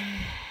back.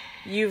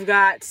 You've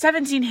got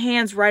 17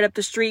 Hands right up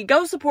the street.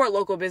 Go support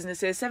local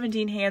businesses.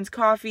 17 Hands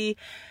Coffee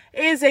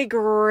is a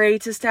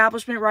great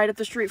establishment right up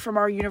the street from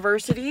our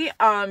university.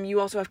 You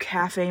also have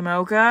Cafe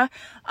Mocha.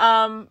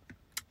 And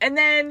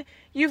then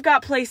you've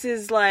got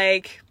places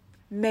like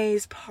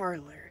May's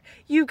Parlor.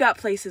 You've got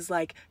places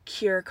like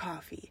Cure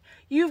Coffee.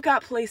 You've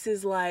got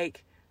places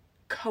like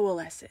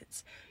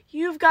Coalescence.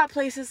 You've got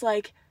places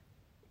like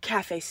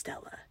Cafe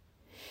Stella.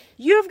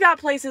 You've got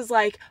places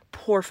like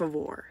Por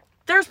Favor.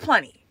 There's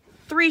plenty.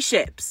 3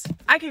 ships.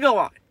 I could go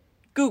on.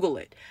 Google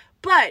it.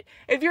 But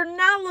if you're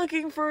not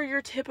looking for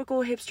your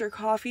typical hipster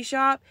coffee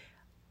shop,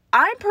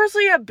 I'm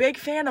personally a big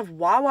fan of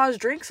Wawa's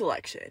drink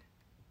selection.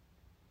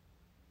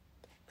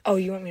 Oh,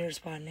 you want me to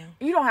respond now?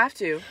 You don't have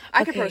to.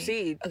 I can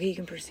proceed. Okay, you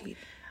can proceed.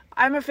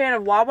 I'm a fan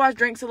of Wawa's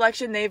drink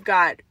selection. They've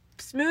got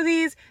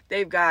smoothies.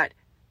 They've got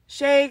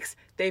shakes.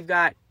 They've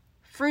got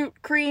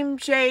fruit cream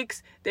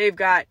shakes. They've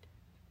got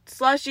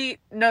slushy.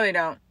 No, they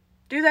don't.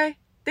 Do they?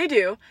 They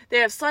do. They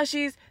have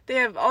slushies. They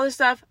have all this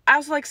stuff. I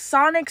also like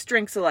Sonic's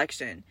drink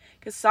selection.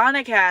 Because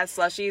Sonic has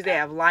slushies. They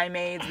have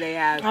limeades. They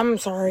have... I'm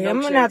sorry.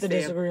 I'm going to have to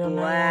disagree on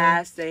that.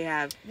 Blast. They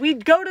have... We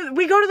go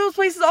to those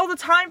places all the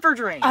time for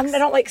drinks. I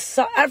don't like...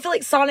 I feel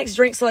like Sonic's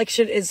drink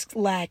selection is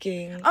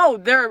lacking. Oh,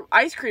 their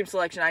ice cream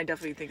selection I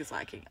definitely think is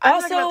lacking. I'm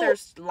talking about their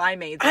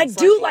limeades and I slushies.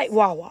 do like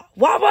Wawa.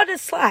 Wawa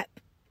does slap.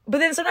 But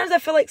then sometimes I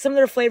feel like some of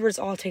their flavors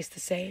all taste the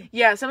same.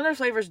 Yeah, some of their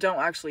flavors don't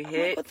actually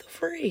hit. Like, what the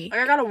freak?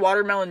 Like, I got a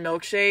watermelon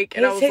milkshake,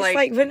 and I was tastes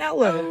like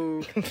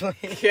vanilla.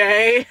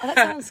 Okay. Oh, that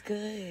sounds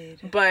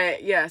good.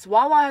 But, yes,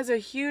 Wawa has a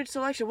huge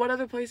selection. What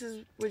other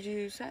places would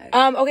you say?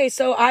 Okay,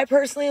 so I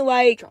personally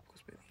like Tropical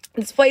smoothie.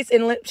 this place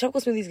in...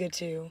 Chocolate smoothie's good,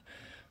 too.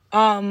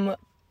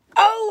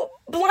 Oh,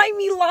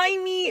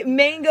 Limey,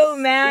 Mango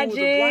Magic.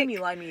 Ooh, the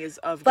Limey is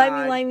of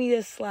God. Limey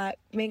is slap.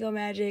 Mango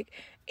Magic.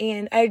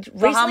 And I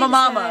recently Bahama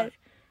Mama.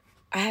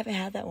 I haven't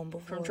had that one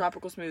before. From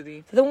Tropical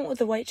Smoothie. The one with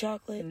the white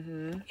chocolate?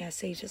 Mm-hmm. Yeah,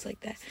 say just like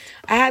that.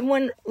 I had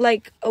one,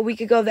 like, a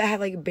week ago that had,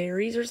 like,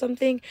 berries or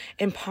something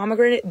and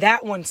pomegranate.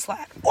 That one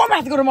slapped. Oh, I'm gonna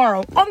have to go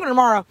tomorrow. I'm going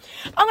tomorrow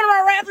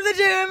right after the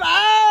gym.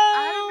 Oh!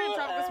 I haven't been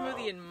to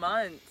Tropical Smoothie in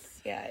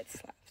months. Yeah, it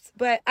slaps.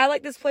 But I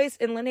like this place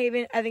in Lynn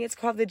Haven. I think it's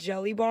called the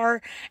Jelly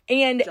Bar.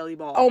 And, Jelly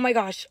Ball. Oh my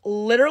gosh,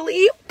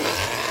 literally,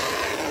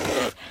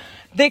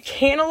 the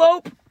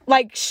cantaloupe,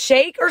 like,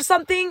 shake or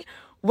something.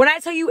 When I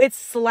tell you it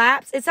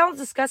slaps, it sounds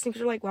disgusting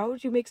because you're like, why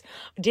would you mix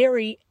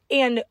dairy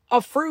and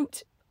a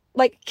fruit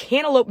like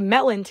cantaloupe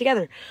melon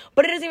together?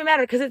 But it doesn't even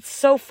matter because it's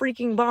so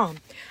freaking bomb.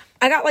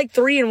 I got like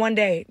 3 in one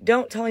day.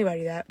 Don't tell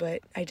anybody that,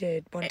 but I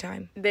did one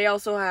time. They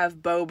also have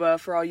boba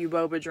for all you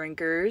boba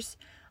drinkers.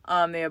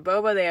 They have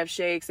boba, they have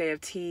shakes, they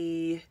have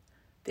tea,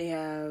 they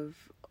have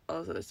all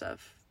this other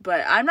stuff.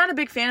 But I'm not a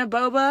big fan of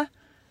boba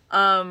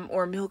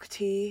or milk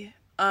tea.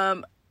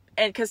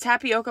 And because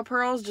tapioca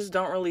pearls just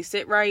don't really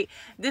sit right.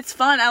 It's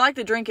fun. I like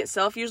the drink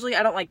itself usually.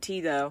 I don't like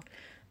tea though.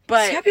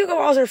 But tapioca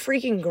balls are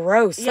freaking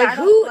gross. Yeah, like, I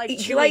don't who like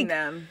chewing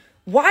them.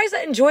 Why is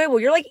that enjoyable?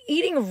 You're like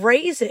eating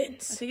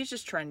raisins. I think it's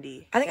just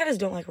trendy. I think I just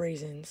don't like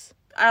raisins.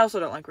 I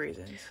also don't like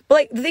raisins. But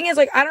like the thing is,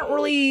 like, I don't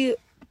really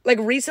like.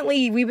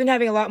 Recently, we've been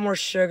having a lot more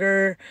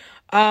sugar.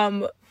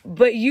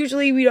 But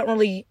usually we don't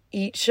really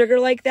eat sugar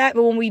like that.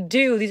 But when we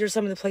do, these are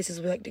some of the places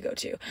we like to go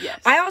to. Yes.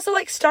 I also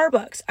like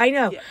Starbucks. I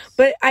know. Yes.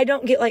 But I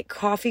don't get like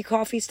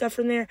coffee stuff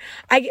from there.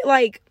 I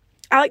like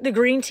the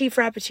green tea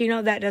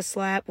frappuccino that does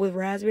slap with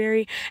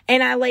raspberry.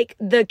 And I like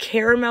the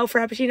caramel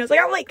frappuccinos. Like,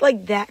 I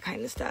like that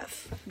kind of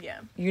stuff.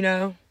 Yeah. You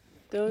know?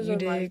 Those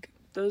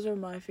are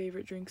my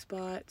favorite drink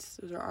spots.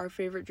 Those are our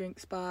favorite drink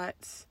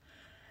spots.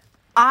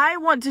 I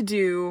want to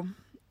do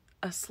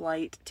a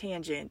slight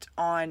tangent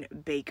on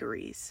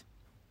bakeries.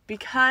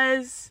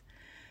 Because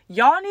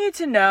y'all need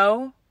to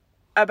know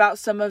about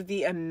some of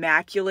the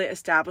immaculate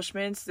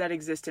establishments that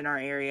exist in our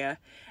area.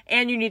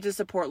 And you need to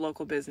support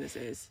local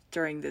businesses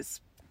during this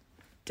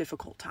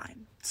difficult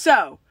time.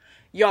 So,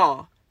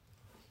 y'all,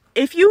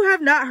 if you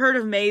have not heard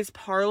of May's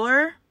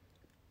Parlor,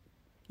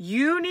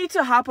 you need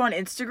to hop on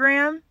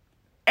Instagram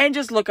and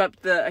just look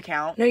up the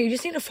account. No, you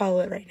just need to follow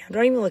it right now.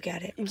 Don't even look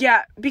at it.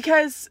 Yeah,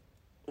 because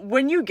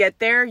when you get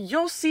there,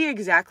 you'll see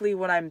exactly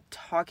what I'm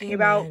talking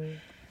about.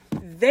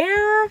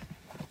 Their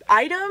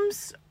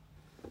items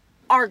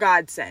are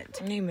God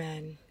sent.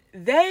 Amen.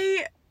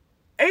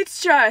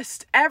 It's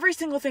just, every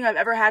single thing I've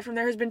ever had from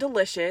there has been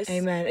delicious.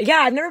 Amen.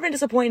 Yeah, I've never been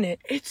disappointed.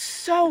 It's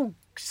so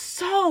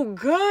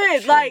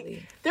good. Truly.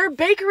 Like, their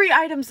bakery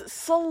items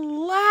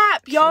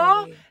slap,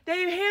 y'all. Truly.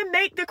 They hand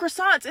make the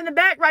croissants in the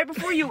back right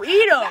before you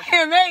eat them.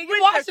 Handmade.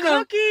 With the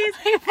cookies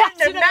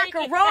and the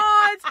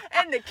macarons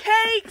and the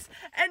cakes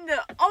and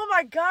oh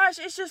my gosh,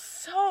 it's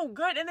just so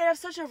good. And they have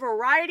such a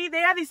variety. They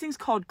have these things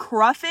called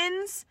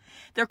cruffins.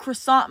 They're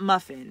croissant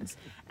muffins.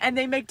 And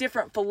they make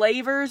different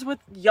flavors with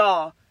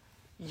y'all.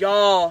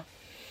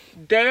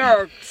 They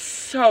are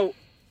so,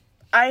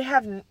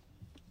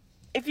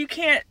 if you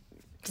can't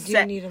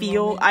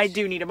I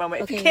do need a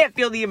moment. Okay. If you can't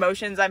feel the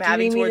emotions I'm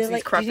having towards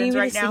these cruffins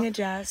right now. Sing a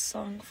jazz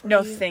song for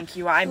no, you? thank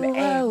you.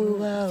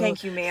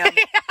 Thank you, ma'am.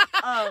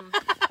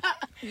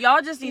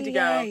 Y'all just need to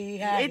go.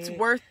 It's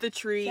worth the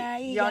treat.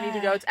 Y'all need to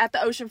go. It's at the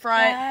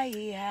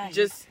oceanfront.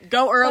 Just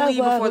go early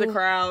before the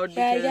crowd.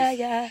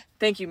 Because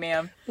thank you,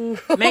 ma'am.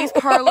 May's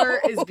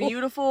Parlor is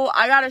beautiful.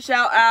 I gotta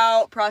shout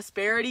out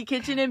Prosperity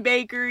Kitchen and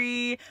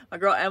Bakery. My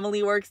girl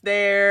Emily works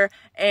there,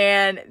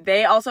 and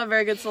they also have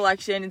very good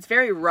selection. It's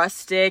very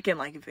rustic and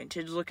like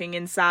vintage looking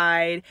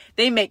inside.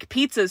 They make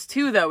pizzas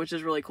too, though, which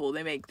is really cool.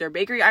 They make their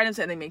bakery items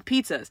and they make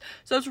pizzas,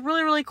 so it's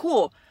really, really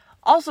cool.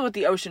 Also at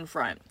the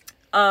oceanfront.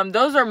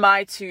 Those are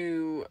my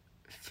two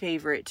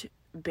favorite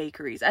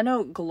bakeries. I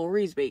know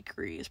Glory's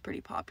Bakery is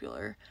pretty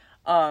popular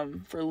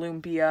for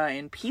lumpia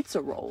and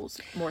pizza rolls,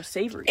 more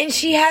savory. And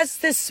she has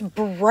this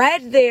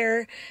bread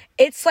there.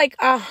 It's like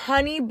a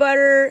honey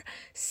butter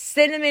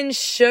cinnamon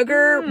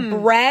sugar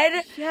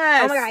bread.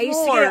 Yes. Oh my God, I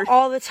used to get it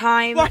all the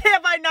time. Why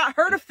have I not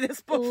heard of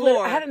this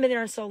before? I haven't been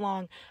there in so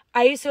long.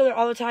 I used to go there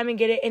all the time and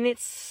get it, and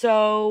it's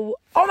so...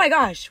 Oh my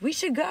gosh, we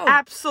should go.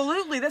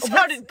 Absolutely. That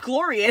sounded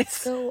glorious.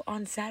 So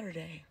on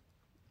Saturday.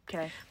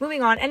 Okay.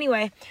 Moving on.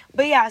 Anyway,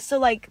 but yeah, so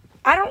like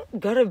I don't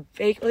go to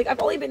bake. Like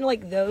I've only been to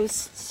like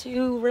those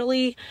two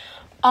really.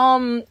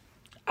 I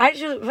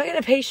just, if I get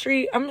a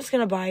pastry, I'm just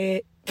gonna buy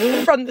it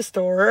from the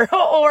store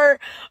or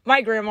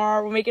my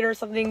grandma will make it or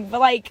something. But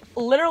like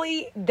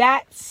literally,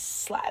 that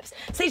slaps.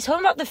 So tell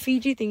me about the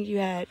Fiji thing you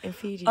had in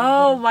Fiji.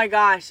 Oh my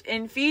gosh,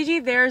 in Fiji,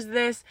 there's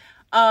this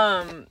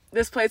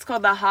place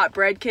called the Hot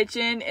Bread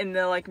Kitchen in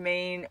the like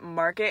main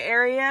market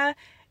area,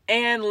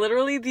 and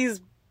literally these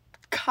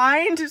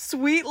kind,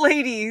 sweet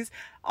ladies,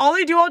 all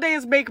they do all day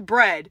is make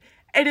bread,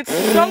 and it's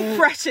so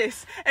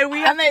precious. And we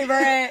have to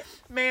bread,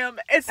 ma'am.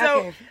 And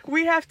so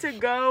we have to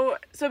go.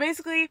 So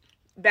basically,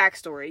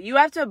 backstory: you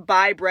have to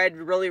buy bread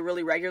really,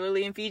 really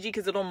regularly in Fiji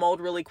because it'll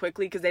mold really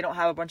quickly because they don't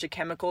have a bunch of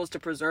chemicals to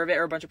preserve it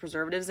or a bunch of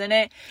preservatives in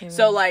it.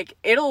 So like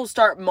it'll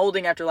start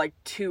molding after like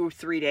 2 or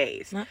 3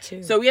 days. Not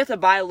 2. So we have to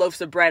buy loaves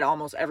of bread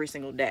almost every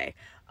single day.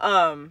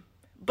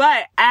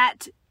 But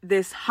at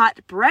this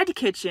hot bread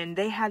kitchen,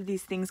 they have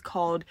these things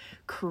called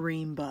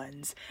cream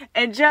buns.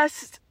 And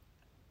just,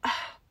 I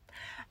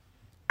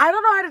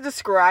don't know how to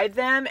describe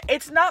them.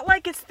 It's not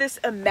like it's this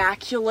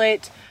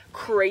immaculate,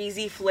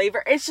 crazy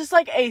flavor. It's just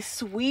like a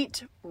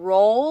sweet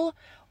roll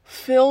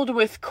filled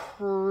with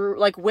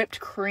like whipped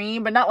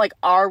cream, but not like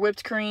our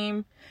whipped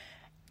cream.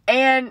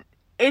 And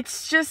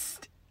it's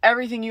just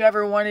everything you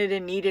ever wanted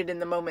and needed in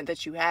the moment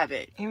that you have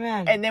it.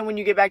 Amen. And then when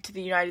you get back to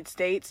the United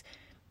States,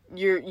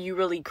 you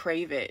really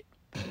crave it.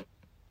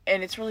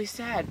 And it's really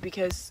sad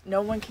because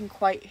no one can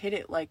quite hit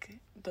it like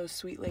those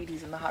sweet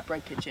ladies in the hot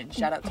bread kitchen.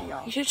 Shout out to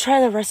y'all. You should try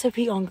the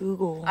recipe on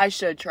Google. I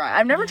should try.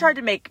 I've never tried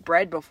to make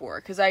bread before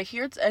because I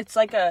hear it's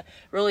like a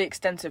really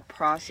extensive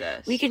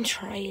process. We can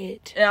try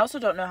it. And I also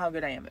don't know how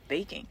good I am at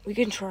baking. We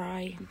can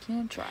try. We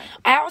can try.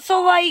 I also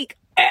like...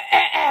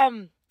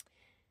 I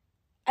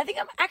think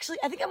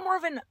I'm more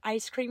of an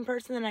ice cream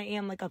person than I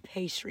am like a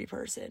pastry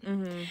person.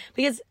 Mm-hmm.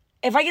 Because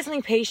if I get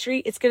something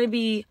pastry, it's going to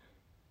be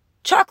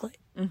chocolate.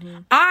 Mm-hmm.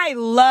 I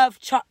love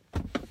chocolate.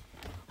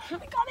 Oh my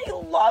God, I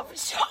love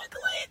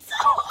chocolate.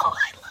 Oh,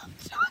 I love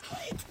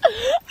chocolate.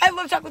 I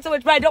love chocolate so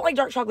much, but I don't like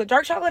dark chocolate.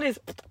 Dark chocolate is...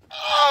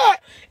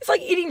 it's like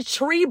eating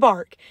tree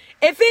bark.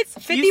 If it's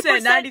 50%... You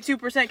said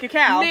 92%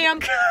 cacao. Ma'am,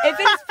 if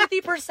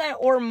it's 50%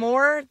 or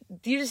more,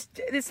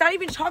 it's not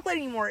even chocolate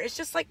anymore. It's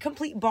just like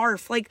complete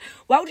barf. Like,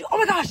 why would you... Oh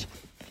my gosh.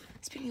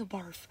 Speaking of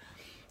barf.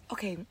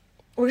 Okay,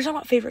 we're going to talk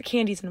about favorite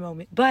candies in a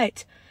moment,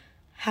 but...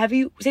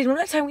 remember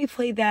that time we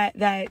played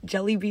that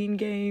jelly bean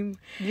game?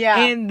 Yeah.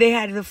 And they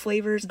had the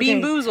flavors.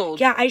 Bean Boozled.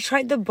 Yeah, I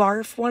tried the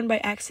barf one by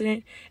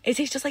accident. It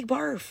tastes just like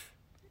barf.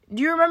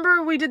 Do you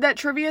remember we did that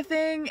trivia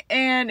thing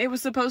and it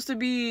was supposed to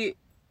be...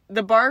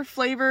 The barf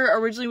flavor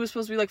originally was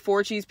supposed to be like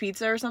 4 cheese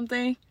pizza or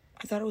something?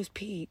 I thought it was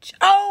peach.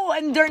 Oh,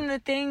 and during the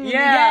thing.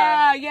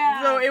 Yeah.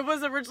 Yeah. So it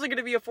was originally going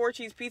to be a 4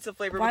 cheese pizza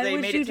flavor, but they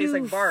made it taste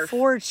like barf.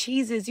 4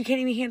 cheeses? You can't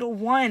even handle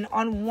one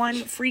on one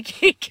free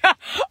cake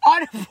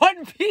on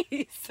one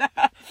piece.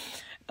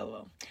 Oh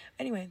well.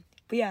 Anyway,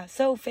 But yeah,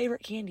 so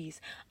favorite candies.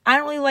 I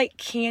don't really like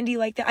candy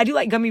like that. I do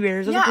like gummy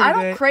bears. Those are pretty I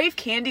don't good. crave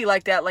candy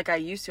like that like I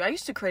used to. I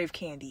used to crave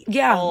candy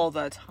all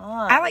the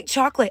time. I like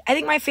chocolate. I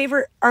think my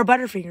favorite are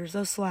Butterfingers.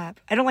 Those slap.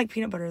 I don't like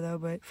peanut butter though,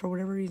 but for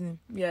whatever reason.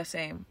 Yeah,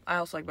 same. I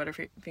also like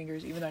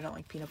Butterfingers, even though I don't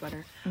like peanut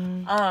butter.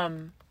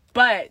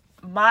 But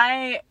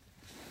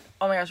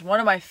oh my gosh, one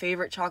of my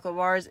favorite chocolate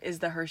bars is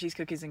the Hershey's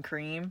Cookies and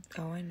Cream.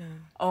 Oh, I know.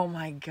 Oh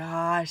my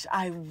gosh,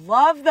 I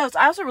love those.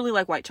 I also really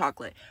like white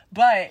chocolate,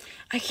 but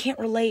I can't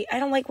relate. I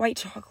don't like white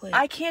chocolate.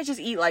 I can't just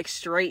eat like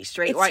straight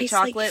white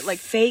chocolate. Like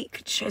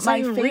fake. It's my not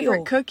even favorite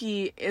real.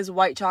 cookie is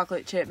white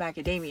chocolate chip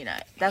macadamia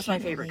nut. That's my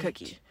favorite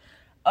cookie.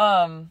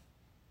 But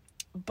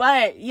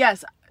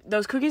yes,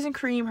 those cookies and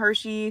cream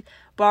Hershey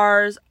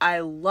bars, I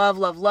love,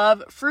 love,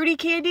 love. Fruity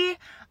candy,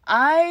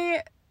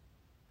 I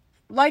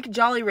like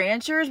Jolly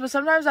Ranchers, but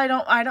sometimes I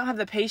don't have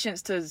the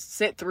patience to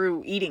sit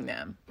through eating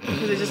them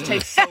because it just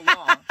takes so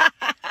long.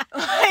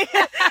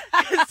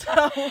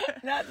 So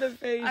Not the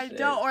patience. I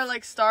don't, or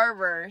like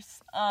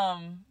Starburst.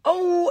 I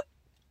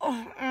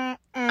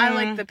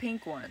like the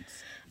pink ones.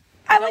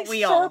 I like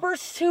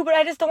Starburst too, but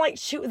I just don't like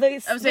chew. I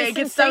was saying it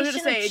gets stuck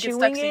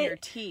in your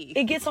teeth.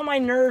 It gets on my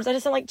nerves. I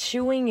just don't like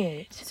chewing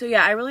it. So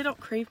yeah, I really don't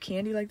crave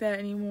candy like that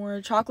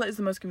anymore. Chocolate is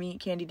the most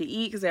convenient candy to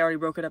eat because they already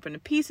broke it up into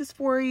pieces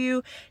for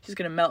you. It's just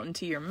gonna melt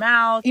into your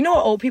mouth. You know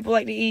what old people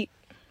like to eat?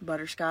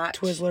 Butterscotch.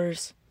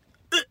 Twizzlers.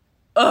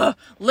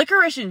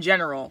 Licorice in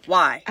general.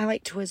 Why? I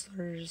like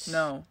Twizzlers.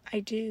 No. I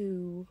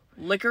do.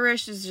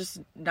 Licorice is just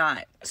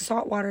not.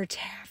 Saltwater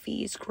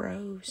taffy is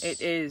gross. It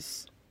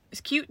is. It's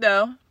cute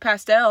though.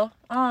 Pastel.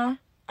 Aw.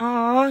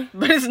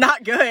 But it's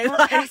not good.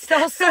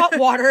 Pastel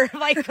saltwater.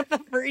 Like, what the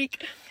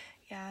freak?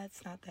 Yeah,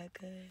 it's not that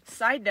good.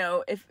 Side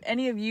note, if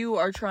any of you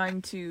are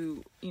trying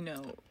to,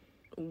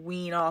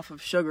 wean off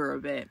of sugar a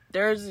bit,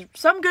 there's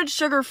some good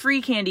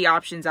sugar-free candy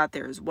options out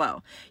there as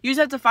well. You just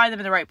have to find them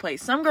in the right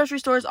place. Some grocery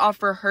stores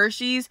offer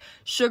Hershey's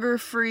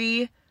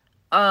sugar-free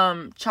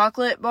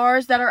chocolate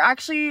bars that are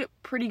actually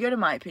pretty good in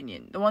my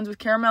opinion. The ones with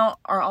caramel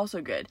are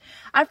also good.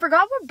 I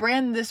forgot what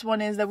brand this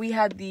one is that we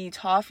had the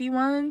toffee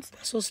ones.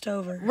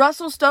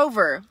 Russell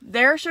Stover.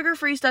 Their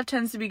sugar-free stuff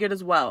tends to be good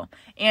as well.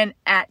 And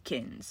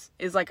Atkins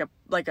is like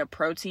a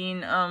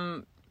protein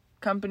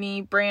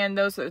company brand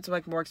though, so it's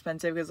like more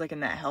expensive because like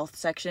in that health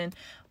section.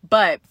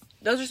 But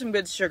those are some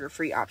good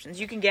sugar-free options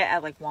you can get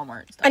at like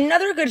Walmart and stuff.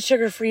 Another good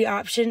sugar-free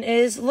option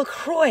is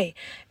LaCroix.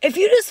 If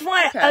you just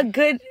want a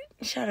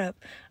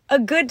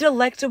good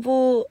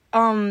delectable,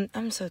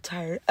 I'm so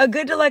tired. A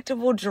good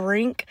delectable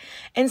drink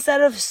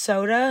instead of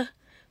soda,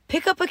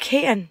 pick up a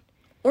can.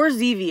 Or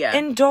Zevia.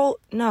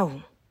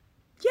 No.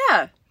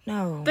 Yeah.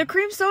 No. The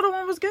cream soda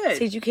one was good.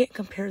 Sage, you can't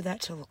compare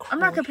that to LaCroix. I'm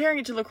not comparing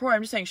it to LaCroix.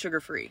 I'm just saying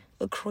sugar-free.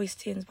 LaCroix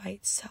stands by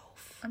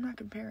itself. I'm not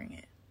comparing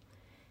it.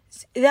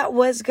 That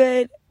was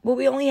good, but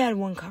we only had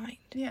one kind.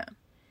 Yeah.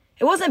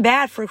 It wasn't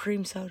bad for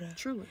cream soda.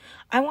 Truly.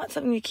 I want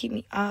something to keep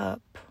me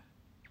up.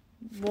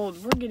 Well,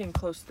 we're getting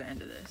close to the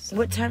end of this.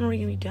 What time are we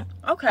going to be done?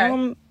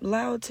 Okay.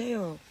 Loud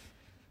tail.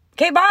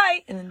 Okay,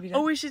 bye! And then be done.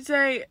 Oh, we should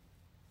say...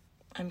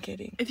 I'm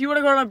kidding. If you want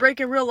to go on a break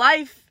in real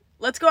life,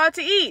 let's go out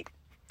to eat.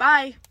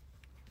 Bye.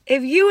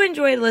 If you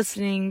enjoyed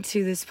listening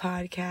to this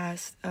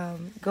podcast,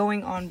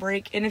 going on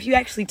break, and if you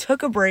actually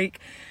took a break,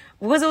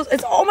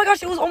 oh my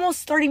gosh, it was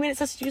almost 30 minutes.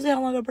 That's usually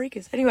how long a break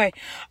is. Anyway,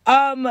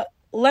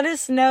 let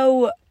us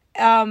know.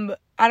 I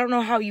don't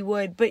know how you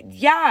would, but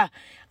yeah,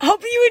 I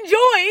hope you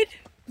enjoyed.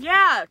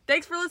 Yeah,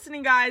 thanks for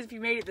listening, guys, if you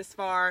made it this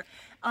far.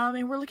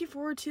 And we're looking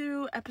forward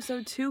to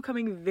episode 2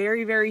 coming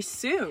very, very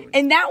soon.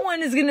 And that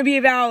one is going to be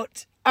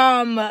about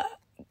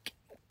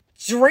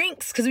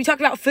drinks, because we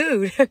talked about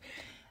food.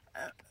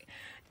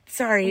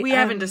 Sorry. We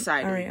haven't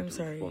decided. All right, I'm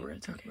sorry. What we're going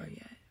to talk about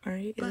yet. All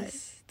right, but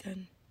it's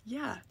done.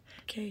 Yeah.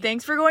 Okay.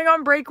 Thanks for going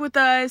on break with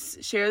us.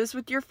 Share this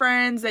with your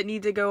friends that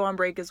need to go on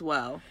break as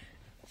well.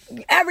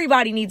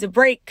 Everybody needs a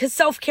break, because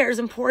self-care is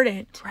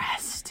important.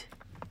 Rest.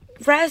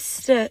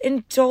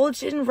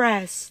 Indulge in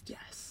rest.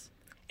 Yes.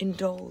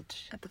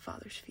 Indulge. At the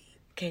Father's feet.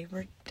 Okay,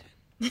 we're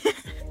done.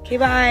 Okay,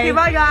 bye. Okay,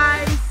 bye,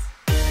 guys.